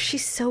don't know.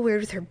 She's so weird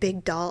with her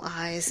big doll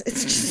eyes.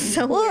 It's just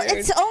so weird. Well,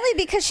 it's only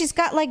because she's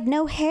got like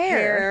no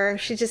hair.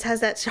 She just has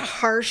that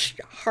harsh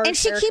and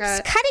she haircut.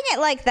 Keeps cutting it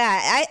like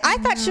that. I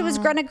thought she was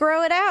going to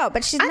grow it out,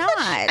 but she's not.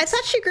 I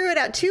thought she grew it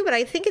out too, but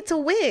I think it's a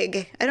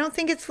wig. I don't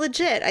think it's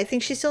legit. I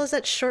think she still has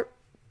that short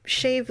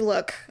shaved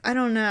look. I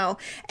don't know.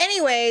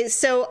 Anyway,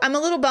 so I'm a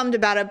little bummed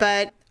about it,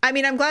 but I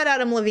mean, I'm glad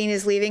Adam Levine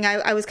is leaving.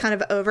 I was kind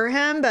of over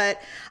him,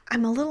 but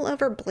I'm a little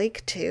over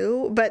Blake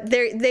too. But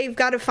they've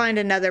got to find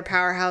another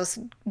powerhouse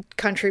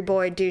country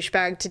boy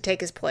douchebag to take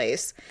his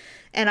place.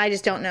 And I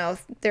just don't know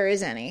if there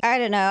is any. I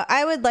don't know.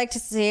 I would like to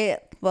see,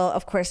 well,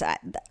 of course,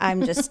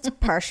 I'm just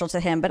partial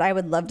to him, but I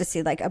would love to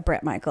see like a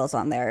Bret Michaels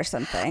on there or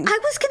something. I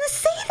was going to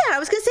say that. I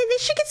was going to say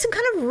they should get some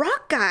kind of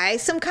rock guy,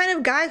 some kind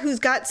of guy who's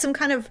got some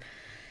kind of,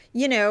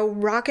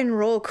 rock and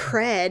roll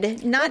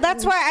cred.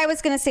 That's why I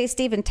was going to say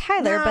Steven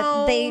Tyler,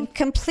 but they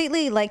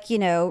completely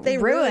they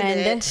ruined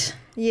it.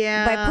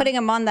 Yeah. By putting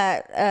him on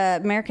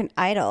that American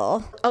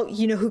Idol. Oh,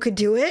 you know who could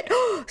do it?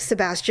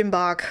 Sebastian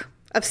Bach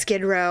of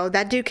Skid Row.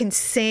 That dude can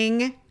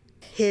sing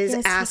his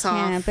ass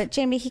off. But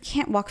Jamie, he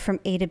can't walk from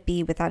A to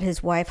B without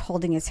his wife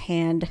holding his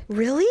hand.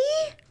 Really?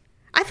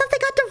 I thought they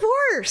got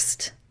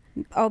divorced.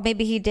 Oh,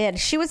 maybe he did.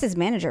 She was his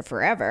manager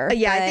forever.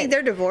 Yeah, I think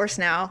they're divorced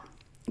now.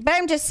 But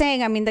I'm just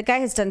saying, I mean, the guy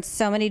has done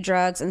so many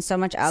drugs and so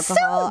much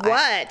alcohol. So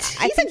what?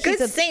 He's a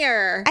good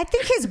singer. I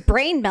think his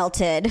brain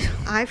melted.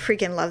 I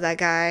freaking love that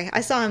guy.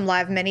 I saw him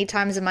live many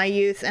times in my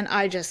youth, and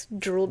I just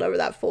drooled over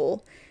that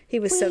fool. He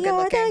was so good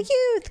looking. We are the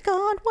youth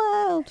gone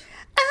wild.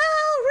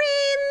 I'll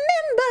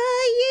remember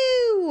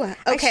you.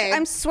 Okay.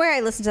 I swear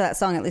I listen to that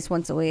song at least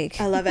once a week.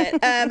 I love it.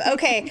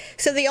 Okay.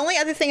 So the only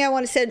other thing I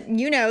want to say,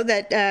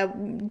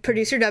 that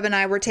producer Dub and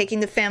I were taking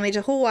the family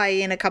to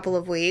Hawaii in a couple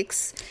of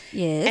weeks.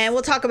 Yes. And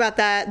we'll talk about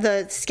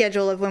the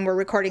schedule of when we're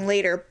recording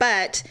later.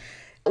 But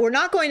we're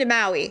not going to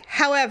Maui.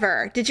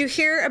 However, did you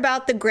hear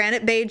about the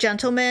Granite Bay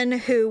gentleman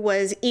who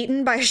was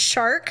eaten by a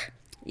shark?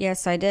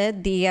 Yes, I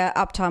did. The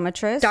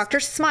optometrist.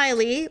 Dr.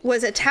 Smiley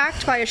was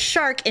attacked by a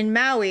shark in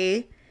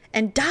Maui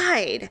and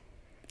died.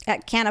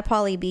 At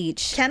Kanapali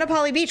Beach.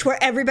 Kanapali Beach,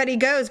 where everybody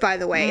goes, by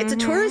the way. It's a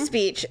tourist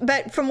beach.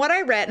 But from what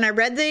I read, and I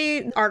read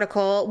the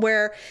article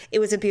where it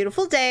was a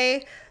beautiful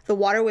day, the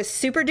water was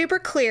super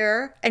duper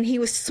clear, and he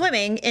was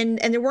swimming, and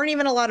there weren't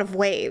even a lot of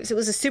waves. It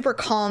was a super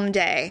calm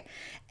day.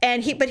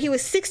 But he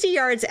was 60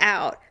 yards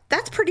out.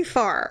 That's pretty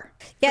far.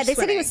 Yeah, they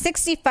said he was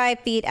 65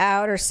 feet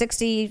out or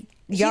 60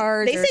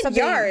 yards. They said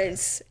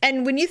yards.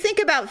 And when you think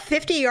about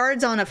 50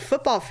 yards on a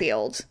football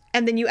field,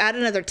 and then you add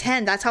another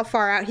 10, that's how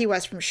far out he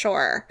was from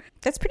shore.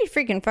 That's pretty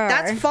freaking far.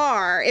 That's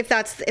far, if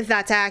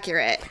that's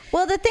accurate.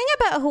 Well, the thing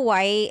about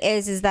Hawaii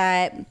is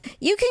that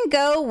you can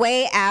go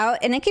way out,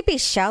 and it could be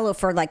shallow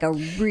for like a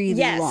really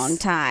long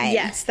time.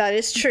 Yes, that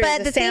is true.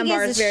 But the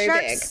sandbar is very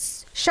big.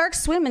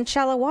 Sharks swim in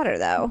shallow water,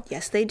 though.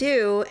 Yes, they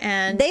do,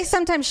 and they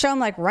sometimes show them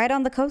like right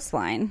on the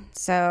coastline.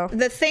 So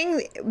the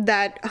thing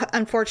that,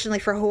 unfortunately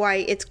for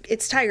Hawaii,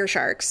 it's tiger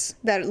sharks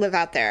that live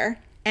out there.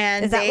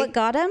 And is that what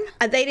got him?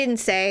 They didn't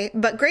say,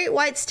 but great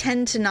whites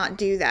tend to not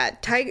do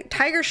that.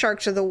 Tiger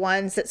sharks are the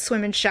ones that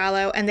swim in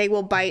shallow, and they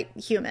will bite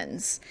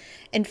humans.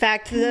 In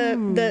fact,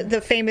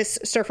 the famous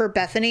surfer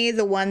Bethany,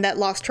 the one that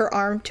lost her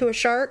arm to a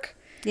shark,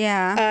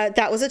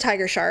 that was a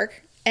tiger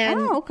shark.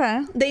 And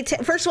okay.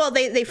 First of all,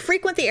 they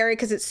frequent the area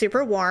because it's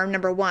super warm,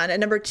 number one.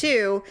 And number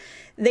two,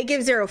 they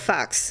give zero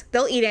fucks.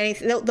 They'll eat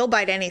anything. They'll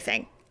bite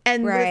anything.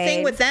 And the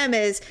thing with them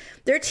is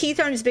their teeth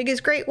aren't as big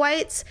as great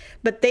whites,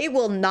 but they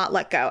will not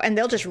let go, and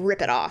they'll just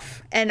rip it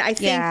off. And I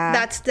think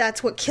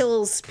that's what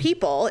kills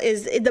people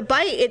is the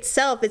bite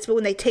itself. It's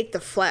when they take the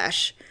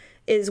flesh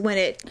is when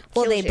it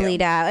kills they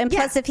bleed out. And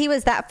plus, if he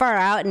was that far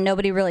out and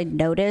nobody really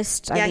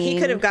noticed, I mean, he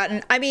could have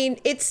gotten. I mean,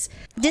 it's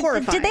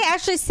horrifying. Did they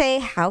actually say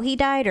how he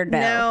died or no?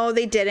 No,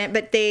 they didn't.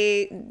 But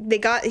they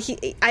got.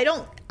 I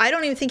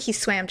don't even think he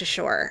swam to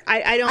shore.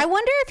 I don't. I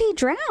wonder if he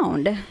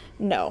drowned.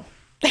 No.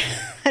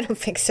 I don't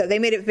think so. They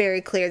made it very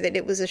clear that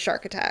it was a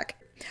shark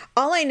attack.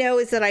 All I know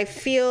is that I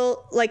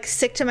feel like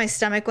sick to my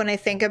stomach when I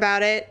think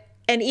about it.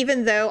 And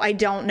even though I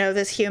don't know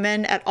this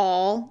human at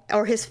all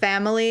or his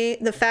family,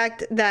 the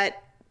fact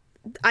that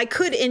I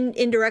could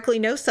indirectly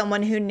know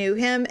someone who knew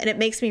him, and it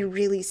makes me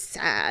really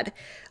sad.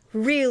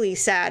 Really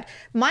sad.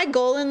 My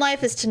goal in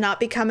life is to not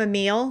become a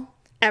meal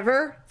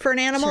ever for an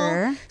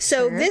animal.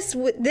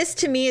 This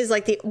to me is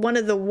like one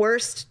of the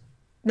worst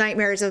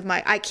nightmares of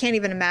I can't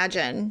even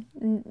imagine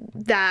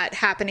that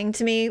happening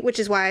to me, which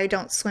is why I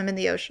don't swim in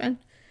the ocean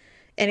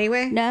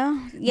anyway.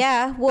 No.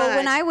 Yeah. Well,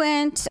 when I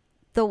went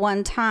the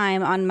one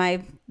time on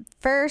my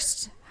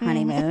first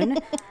honeymoon,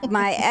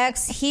 my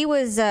ex, he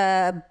was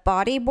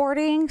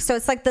bodyboarding. So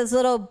it's like those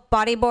little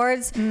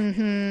bodyboards.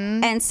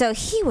 Mm-hmm. And so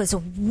he was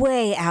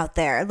way out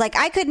there. Like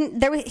I couldn't,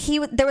 there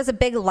was a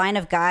big line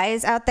of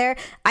guys out there.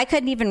 I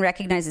couldn't even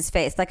recognize his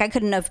face. Like I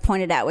couldn't have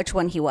pointed out which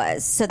one he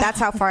was. So that's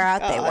how far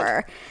out they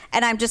were.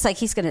 And I'm just like,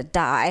 he's going to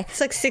die.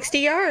 It's like 60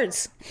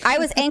 yards. I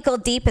was ankle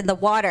deep in the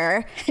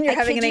water. And you're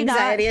having an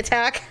anxiety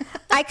attack.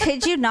 I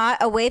kid you not.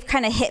 A wave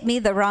kind of hit me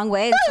the wrong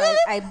way. So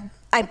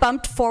I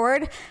bumped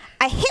forward.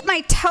 I hit my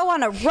toe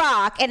on a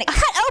rock and it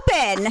cut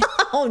open.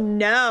 Oh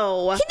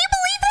no! Can you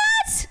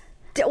believe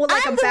that? Well,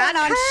 like I'm a bat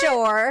on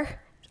shore.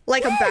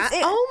 Like a bat?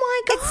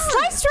 Oh my god! It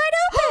sliced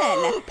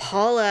right open.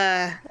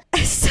 Paula.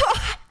 So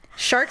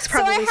sharks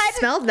probably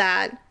smelled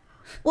that.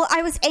 Well,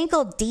 I was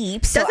ankle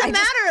deep. So Doesn't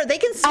matter. They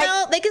can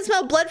smell. They can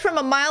smell blood from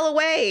a mile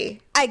away.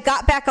 I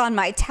got back on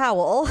my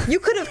towel. You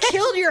could have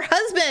killed your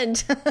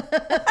husband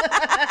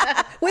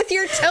with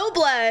your toe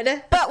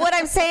blood. But what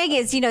I'm saying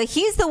is,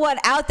 he's the one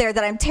out there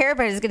that I'm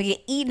terrified is going to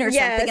get eaten or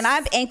something, and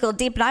I'm ankle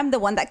deep, and I'm the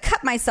one that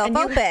cut myself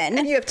open.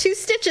 And you have 2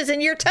 stitches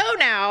in your toe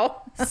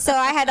now. So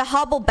I had to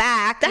hobble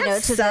back, to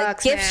the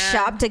gift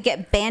shop to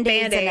get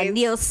Band-Aids and a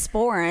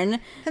Neosporin.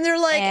 And they're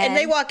like, and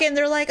they walk in,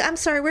 they're like, "I'm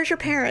sorry, where's your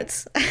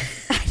parents?"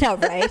 I know,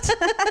 right?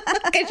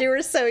 Because you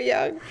were so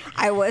young.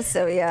 I was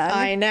so young.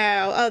 I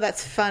know. Oh,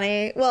 that's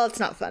funny. Well, it's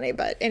not funny,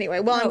 but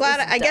anyway. Well,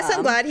 I guess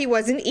I'm glad he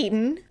wasn't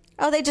eaten.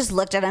 Oh, they just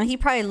looked at him. He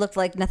probably looked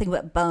like nothing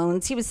but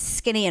bones. He was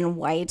skinny and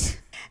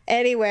white.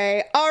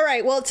 Anyway, all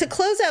right. Well, to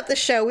close out the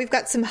show, we've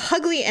got some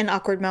ugly and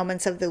awkward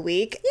moments of the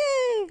week.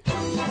 Yay!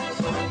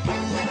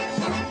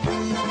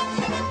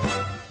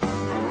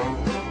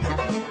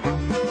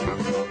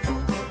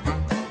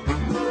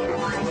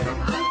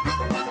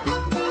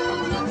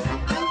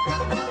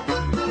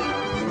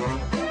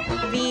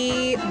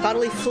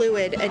 Bodily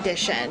fluid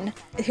edition.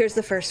 Here's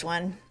the first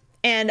one.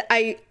 And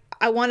I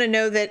want to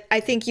know that I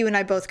think you and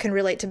I both can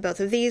relate to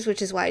both of these,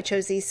 which is why I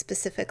chose these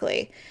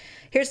specifically.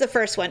 Here's the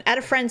first one. At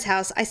a friend's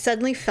house, I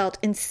suddenly felt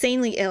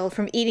insanely ill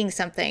from eating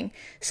something.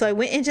 So I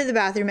went into the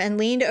bathroom and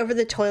leaned over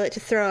the toilet to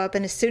throw up.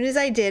 And as soon as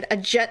I did, a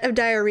jet of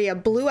diarrhea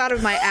blew out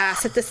of my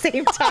ass at the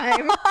same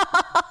time.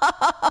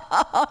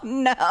 Oh,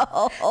 no.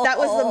 That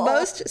was the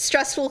most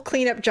stressful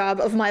cleanup job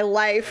of my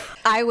life.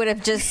 I would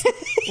have just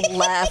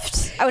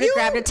left. I would have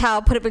grabbed a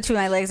towel, put it between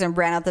my legs, and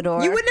ran out the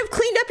door. You wouldn't have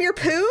cleaned up your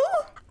poo?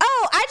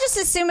 Oh, I just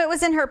assume it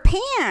was in her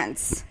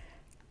pants.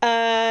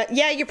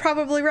 Yeah, you're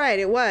probably right.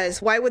 It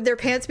was. Why would their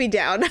pants be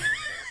down? I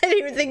didn't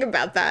even think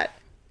about that.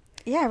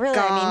 Yeah, really.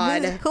 God. I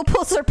mean, who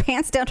pulls their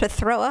pants down to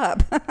throw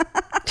up?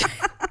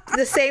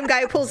 the same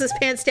guy who pulls his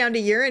pants down to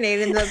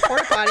urinate in the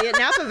porta potty at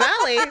Napa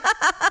Valley.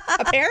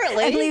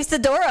 Apparently. And leaves the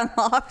door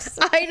unlocked.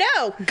 I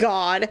know.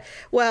 God.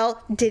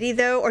 Well, did he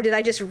though? Or did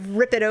I just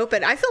rip it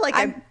open? I feel like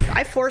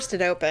I forced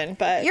it open,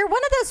 but... You're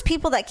one of those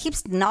people that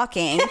keeps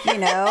knocking, you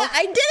know?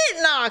 I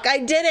didn't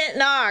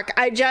knock.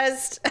 I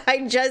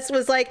just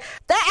was like...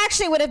 That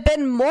actually would have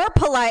been more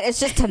polite. It's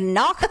just to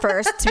knock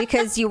first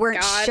because you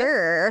weren't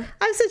sure.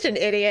 I'm such an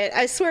idiot.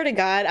 I swear to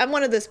God. I'm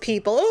one of those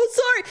people. Oh,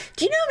 sorry.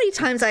 Do you know how many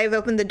times I have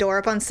opened the door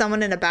up on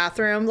someone in a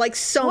bathroom? Like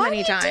many times. Why do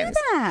you do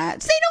that?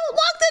 They don't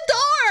lock the door.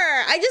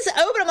 I just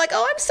open. I'm like,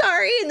 oh, I'm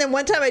sorry. And then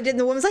one time I did and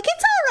the woman's like,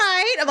 it's all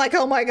right. I'm like,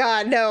 oh my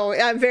God, no,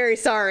 I'm very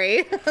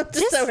sorry.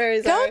 Just so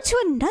very sorry. Go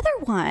to another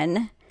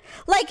one.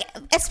 Like,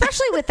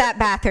 especially with that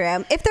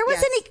bathroom. If there was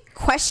any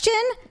question,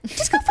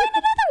 just go find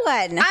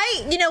another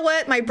one. You know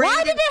what? My brain.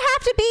 Why did it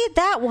have to be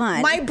that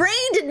one? My brain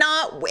did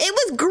not. It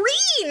was green.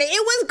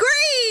 It was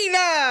green.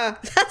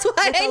 That's why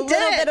I did it. A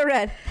little bit of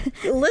red.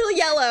 A little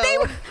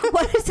yellow.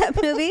 What is that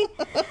movie?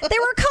 They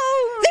were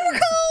cones. They were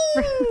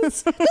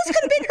cones. Those could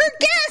have been her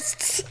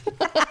guests.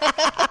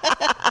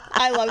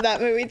 I love that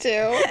movie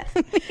too.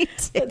 Me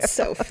too. It's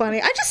so funny.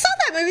 I just saw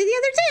that movie the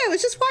other day. I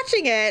was just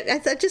watching it.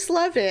 I just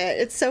loved it.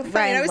 It's so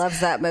funny. Ryan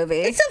loves that movie.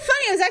 It's so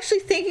funny. I was actually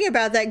thinking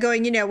about that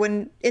going, you know,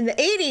 when in the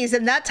 80s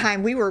and that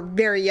time we were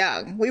very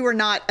young. We were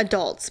not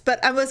adults.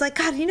 But I was like,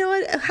 God, you know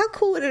what? How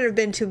cool would it have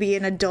been to be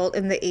an adult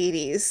in the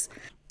 80s?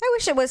 I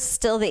wish it was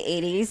still the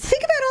 80s.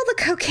 Think about all the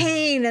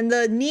cocaine and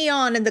the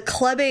neon and the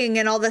clubbing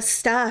and all the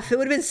stuff. It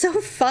would have been so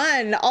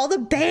fun. All the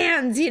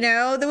bands, you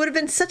know, that would have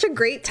been such a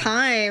great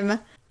time.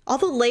 All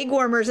the leg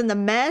warmers and the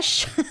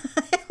mesh. It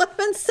would have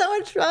been so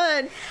much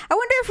fun. I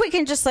wonder if we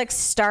can just like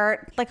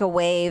start like a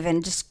wave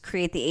and just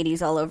create the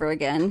 80s all over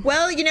again.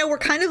 Well, you know, we're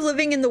kind of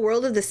living in the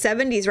world of the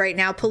 70s right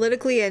now,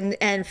 politically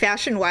and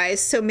fashion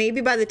wise. So maybe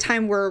by the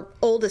time we're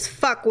old as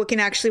fuck, we can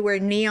actually wear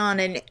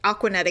neon and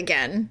Aquanet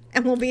again.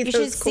 And we'll be you those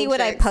should see cool what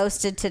chicks. I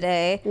posted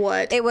today.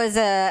 What? It was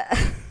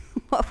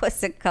what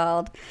was it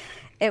called?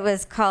 It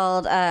was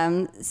called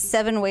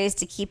 7 Ways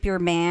to Keep Your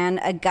Man,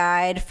 a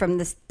guide from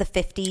the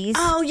 50s.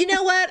 Oh, you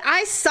know what?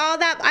 I saw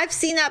that. I've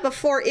seen that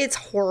before. It's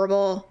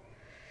horrible.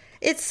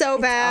 It's so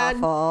bad.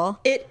 Awful.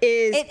 It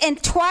is.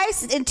 And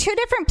twice, in 2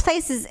 different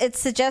places, it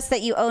suggests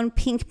that you own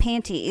pink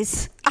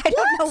panties. I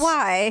don't know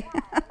why.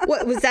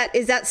 What was that?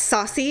 Is that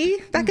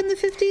saucy back in the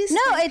 50s?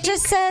 No, it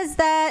just says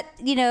that,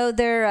 you know,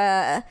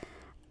 they're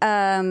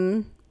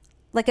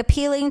like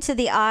appealing to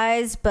the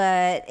eyes,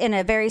 but in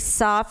a very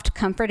soft,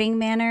 comforting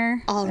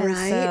manner. All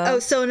right.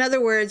 So in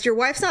other words, your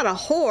wife's not a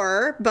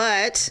whore,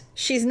 but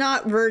she's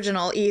not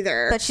virginal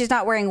either. But she's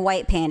not wearing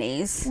white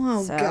panties.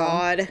 Oh, so.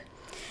 God.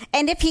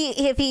 And if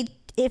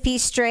he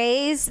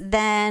strays,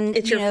 then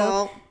it's your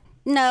fault.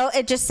 No,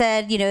 it just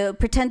said, you know,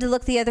 pretend to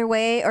look the other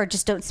way or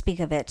just don't speak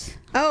of it.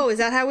 Oh, is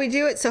that how we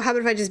do it? So how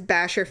about if I just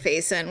bash your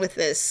face in with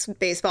this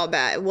baseball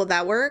bat? Will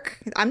that work?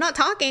 I'm not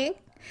talking.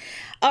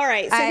 All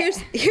right,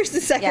 so here's the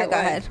second one. Go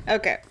ahead.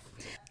 Okay.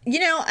 You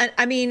know,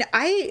 I mean,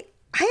 I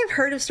have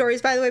heard of stories,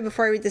 by the way,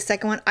 before I read the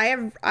second one.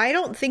 I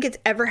don't think it's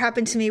ever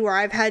happened to me where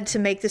I've had to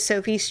make the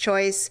Sophie's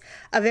choice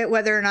of it,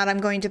 whether or not I'm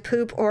going to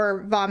poop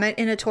or vomit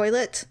in a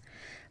toilet.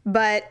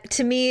 But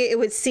to me, it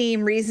would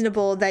seem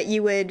reasonable that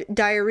you would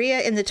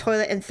diarrhea in the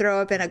toilet and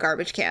throw up in a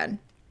garbage can.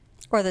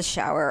 Or the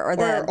shower or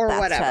the or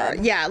bathtub.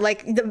 Whatever. Yeah,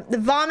 like the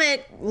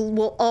vomit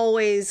will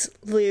always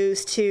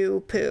lose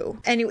to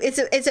poo. And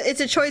it's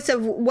a choice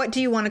of what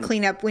do you want to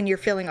clean up when you're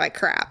feeling like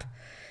crap.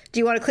 Do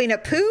you want to clean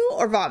up poo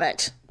or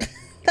vomit?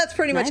 That's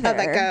pretty much how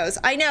that goes.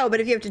 I know, but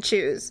if you have to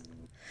choose.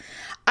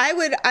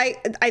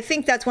 I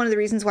think that's one of the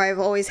reasons why I've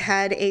always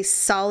had a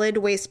solid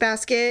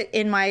wastebasket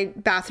in my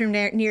bathroom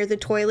near the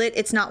toilet.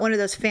 It's not one of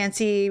those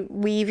fancy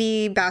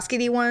weavy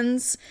baskety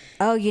ones.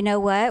 Oh, you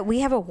know what? We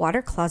have a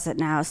water closet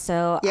now,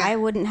 so I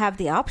wouldn't have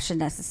the option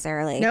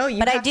necessarily. No,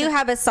 but I do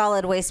have a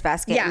solid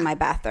wastebasket in my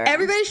bathroom.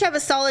 Everybody should have a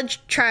solid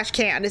trash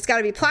can. It's got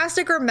to be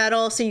plastic or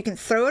metal so you can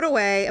throw it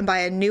away and buy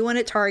a new one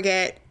at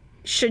Target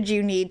should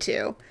you need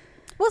to.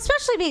 Well,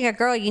 especially being a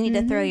girl, you need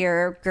to throw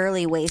your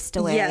girly waste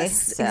away.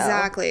 Yes,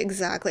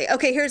 exactly.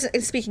 Okay,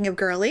 speaking of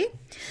girly.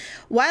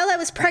 While I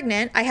was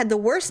pregnant, I had the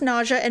worst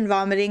nausea and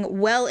vomiting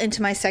well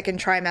into my second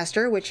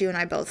trimester, which you and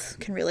I both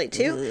can relate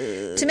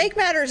to. To make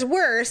matters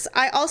worse,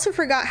 I also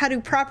forgot how to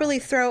properly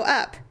throw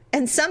up.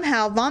 And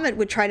somehow vomit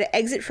would try to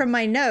exit from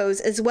my nose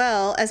as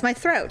well as my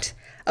throat.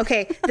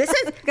 Okay,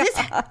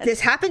 this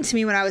happened to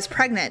me when I was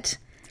pregnant.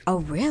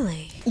 Oh,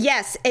 really?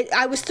 Yes.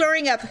 I was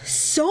throwing up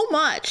so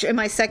much in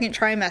my second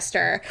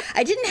trimester.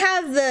 I didn't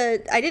have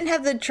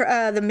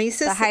the mesis.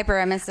 The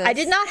hyperemesis. I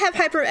did not have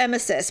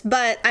hyperemesis,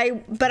 but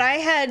I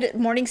had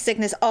morning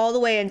sickness all the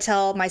way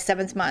until my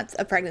 7th month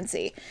of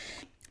pregnancy.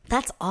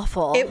 That's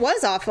awful. It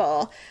was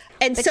awful.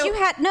 And but so you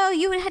had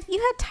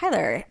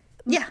Tyler.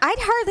 Yeah. I'd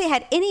hardly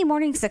had any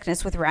morning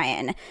sickness with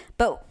Ryan,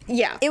 but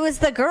it was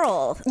the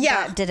girl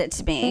that did it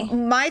to me.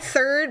 My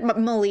third,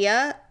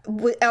 Malia,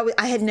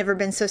 I had never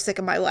been so sick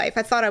in my life.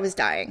 I thought I was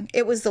dying.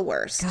 It was the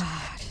worst.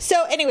 God.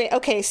 So anyway,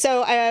 okay,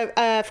 so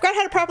I forgot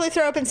how to properly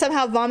throw up, and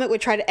somehow vomit would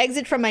try to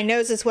exit from my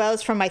nose as well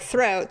as from my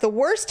throat. The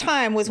worst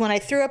time was when I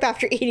threw up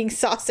after eating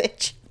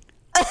sausage.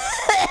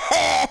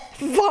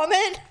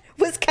 Vomit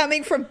was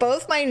coming from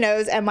both my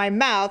nose and my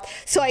mouth,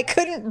 so I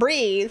couldn't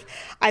breathe.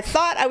 I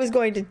thought I was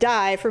going to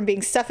die from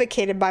being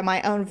suffocated by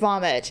my own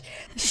vomit.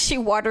 She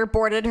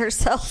waterboarded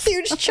herself.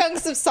 Huge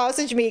chunks of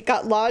sausage meat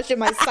got lodged in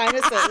my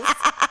sinuses.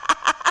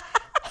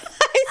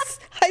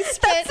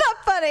 That's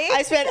not funny.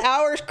 I spent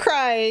hours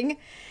crying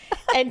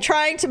and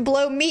trying to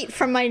blow meat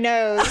from my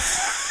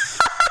nose.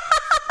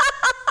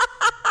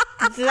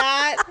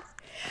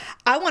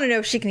 I want to know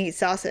if she can eat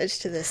sausage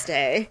to this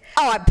day.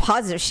 Oh, I'm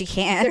positive she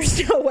can't.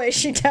 There's no way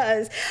she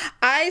does.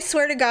 I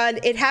swear to God,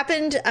 it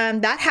happened.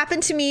 That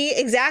happened to me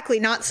exactly,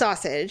 not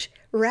sausage.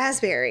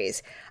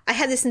 Raspberries. I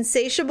had this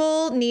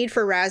insatiable need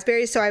for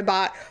raspberries, so I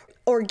bought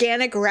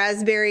organic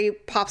raspberry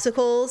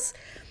popsicles.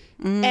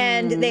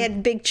 And they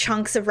had big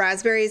chunks of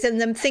raspberries,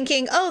 and I'm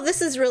thinking, oh,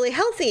 this is really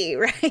healthy,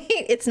 right?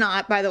 It's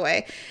not, by the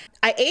way.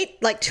 I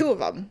ate like 2 of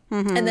them.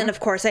 And then, of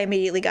course, I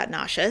immediately got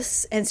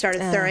nauseous and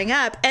started throwing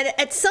up. And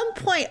at some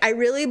point, I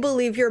really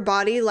believe your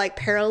body like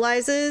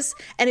paralyzes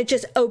and it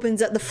just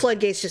opens up. The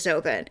floodgates just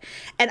open.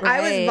 And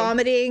I was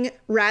vomiting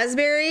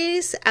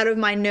raspberries out of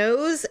my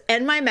nose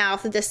and my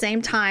mouth at the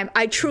same time.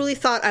 I truly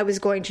thought I was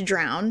going to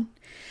drown.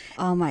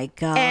 Oh, my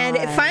God. And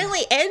it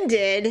finally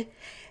ended.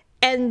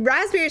 And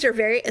raspberries are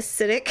very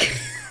acidic.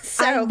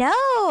 So, I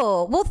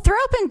know. Well, throw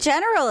up in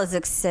general is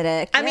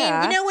acidic. I mean,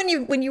 you know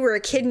when you were a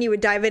kid and you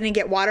would dive in and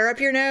get water up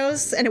your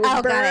nose and it would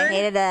burn? God, I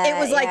hated it. It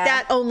was like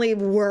that, only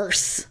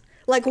worse.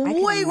 Like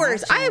way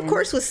worse. I, of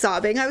course, was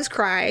sobbing. I was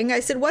crying.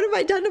 I said, what have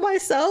I done to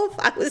myself?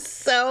 I was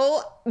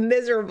so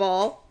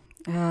miserable.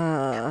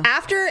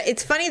 After,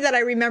 it's funny that I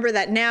remember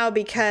that now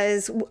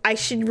because I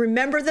should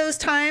remember those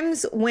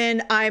times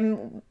when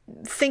I'm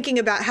thinking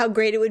about how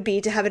great it would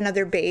be to have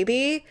another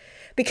baby.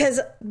 Because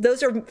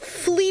those are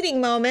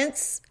fleeting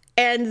moments,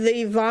 and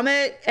the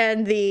vomit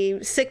and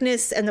the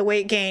sickness and the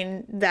weight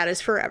gain, that is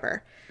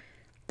forever.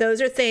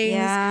 Those are things.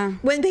 Yeah.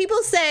 When people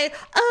say,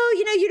 oh,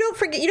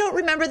 you don't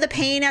remember the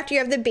pain after you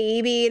have the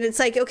baby. And it's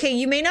like, okay,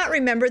 you may not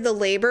remember the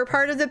labor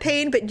part of the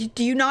pain, but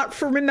do you not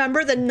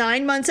remember the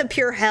 9 months of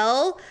pure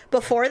hell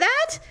before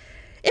that?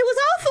 It was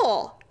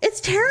awful.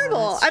 It's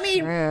terrible. I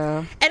mean,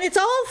 true. And it's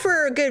all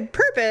for a good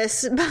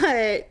purpose,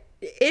 but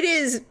it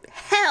is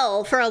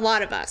hell for a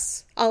lot of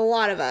us. A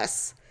lot of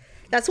us.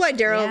 That's why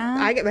Daryl,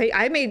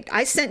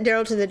 I sent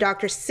Daryl to the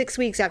doctor 6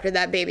 weeks after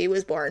that baby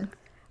was born.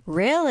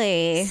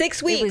 Really?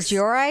 6 weeks. It was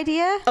your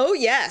idea? Oh,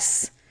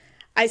 yes.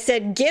 I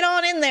said, get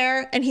on in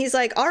there. And he's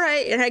like, all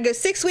right. And I go,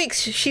 6 weeks.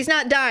 She's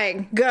not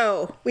dying.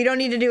 Go. We don't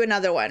need to do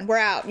another one. We're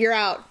out. You're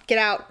out. Get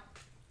out.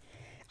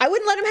 I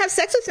wouldn't let him have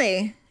sex with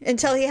me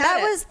until he had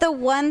That was the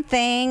one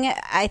thing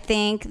I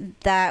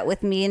think that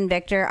with me and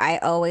Victor, I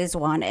always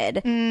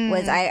wanted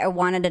was I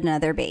wanted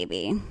another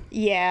baby.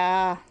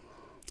 Yeah.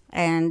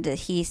 And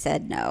he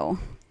said no.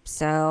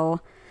 So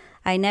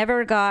I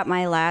never got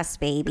my last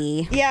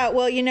baby. Yeah.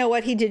 Well, you know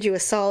what? He did you a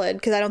solid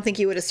because I don't think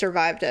you would have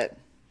survived it.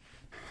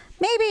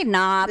 Maybe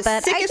not. The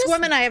but sickest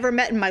woman I ever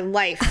met in my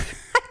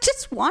life. I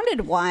just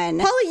wanted one.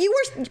 Polly, you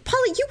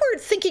were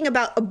thinking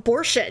about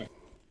abortion.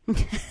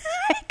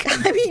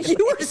 I mean, you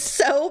were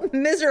so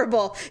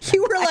miserable.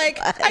 You were like,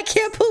 I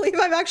can't believe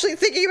I'm actually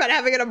thinking about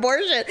having an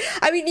abortion.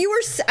 I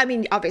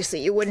mean,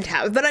 obviously you wouldn't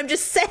have, but I'm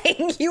just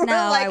saying you were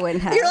like, I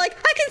wouldn't have. You're like,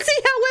 I can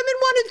see how women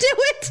want to do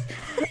it.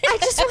 I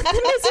just want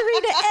the misery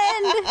to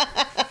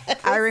end.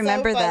 I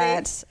remember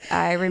that.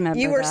 I remember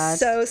that. You were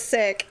so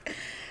sick.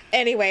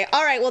 Anyway,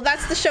 all right. Well,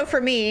 that's the show for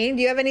me.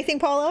 Do you have anything,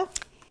 Paula?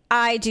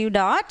 I do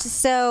not.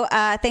 So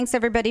thanks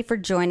everybody for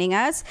joining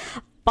us.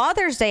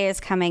 Father's Day is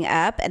coming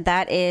up, and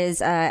that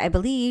is, I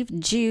believe,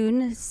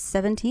 June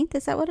 17th.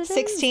 Is that what it is?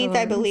 16th,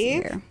 I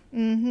believe.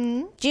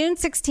 Mm-hmm. June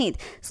 16th.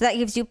 So that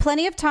gives you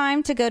plenty of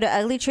time to go to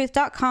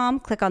uglytruth.com,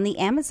 click on the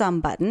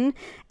Amazon button,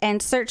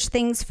 and search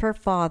things for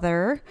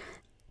father.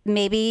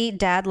 Maybe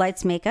Dad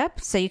lights makeup.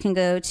 So you can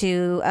go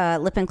to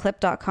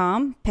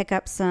lipandclip.com, pick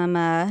up some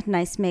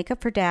nice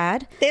makeup for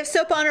Dad. They have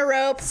soap on a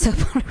rope.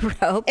 Soap on a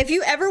rope. If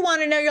you ever want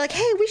to know, you're like,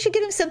 hey, we should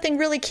get him something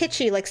really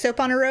kitschy, like soap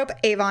on a rope.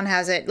 Avon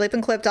has it.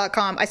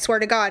 Lipandclip.com. I swear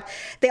to God.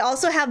 They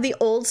also have the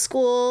old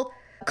school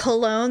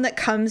cologne that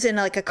comes in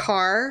like a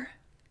car,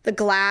 the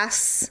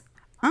glass.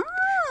 Oh.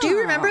 Do you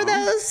remember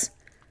those?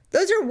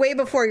 Those are way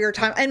before your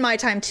time and my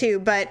time too,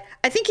 but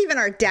I think even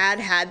our dad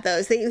had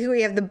those.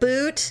 We have the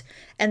boot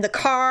and the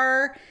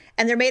car,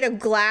 and they're made of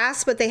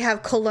glass, but they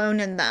have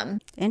cologne in them.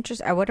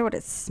 Interesting. I wonder what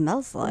it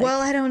smells like. Well,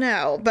 I don't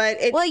know, but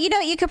well,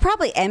 you could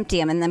probably empty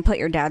them and then put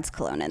your dad's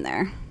cologne in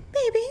there.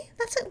 Maybe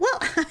that's it. Well,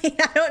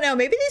 I don't know.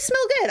 Maybe they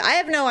smell good. I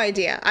have no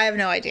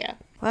idea.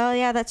 Well,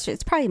 yeah, that's true.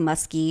 It's probably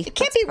musky. It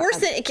can't be worse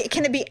than.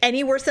 Can it be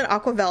any worse than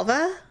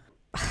Aquavelva?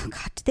 Oh,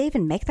 God, do they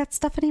even make that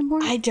stuff anymore?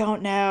 I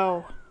don't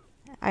know.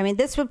 I mean,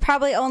 this would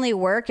probably only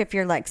work if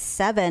you're like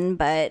 7,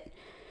 but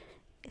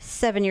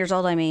 7 years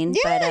old, I mean.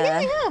 Yeah,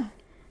 but, yeah.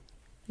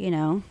 you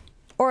know.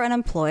 or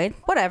unemployed,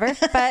 whatever.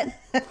 But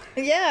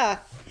yeah,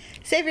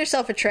 save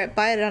yourself a trip.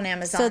 Buy it on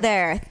Amazon. So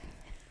there.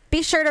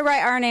 Be sure to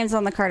write our names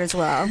on the card as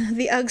well.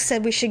 The Uggs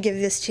said we should give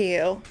this to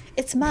you.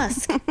 It's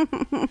Musk.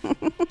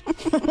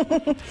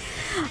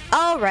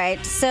 All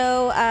right.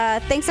 So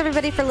thanks,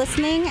 everybody, for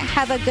listening.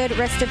 Have a good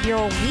rest of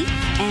your week,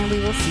 and we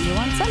will see you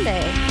on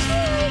Sunday.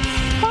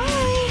 Bye.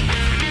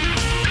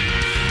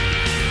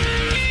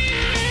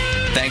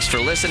 Thanks for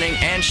listening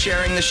and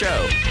sharing the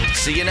show.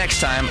 See you next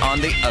time on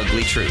The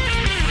Ugly Truth.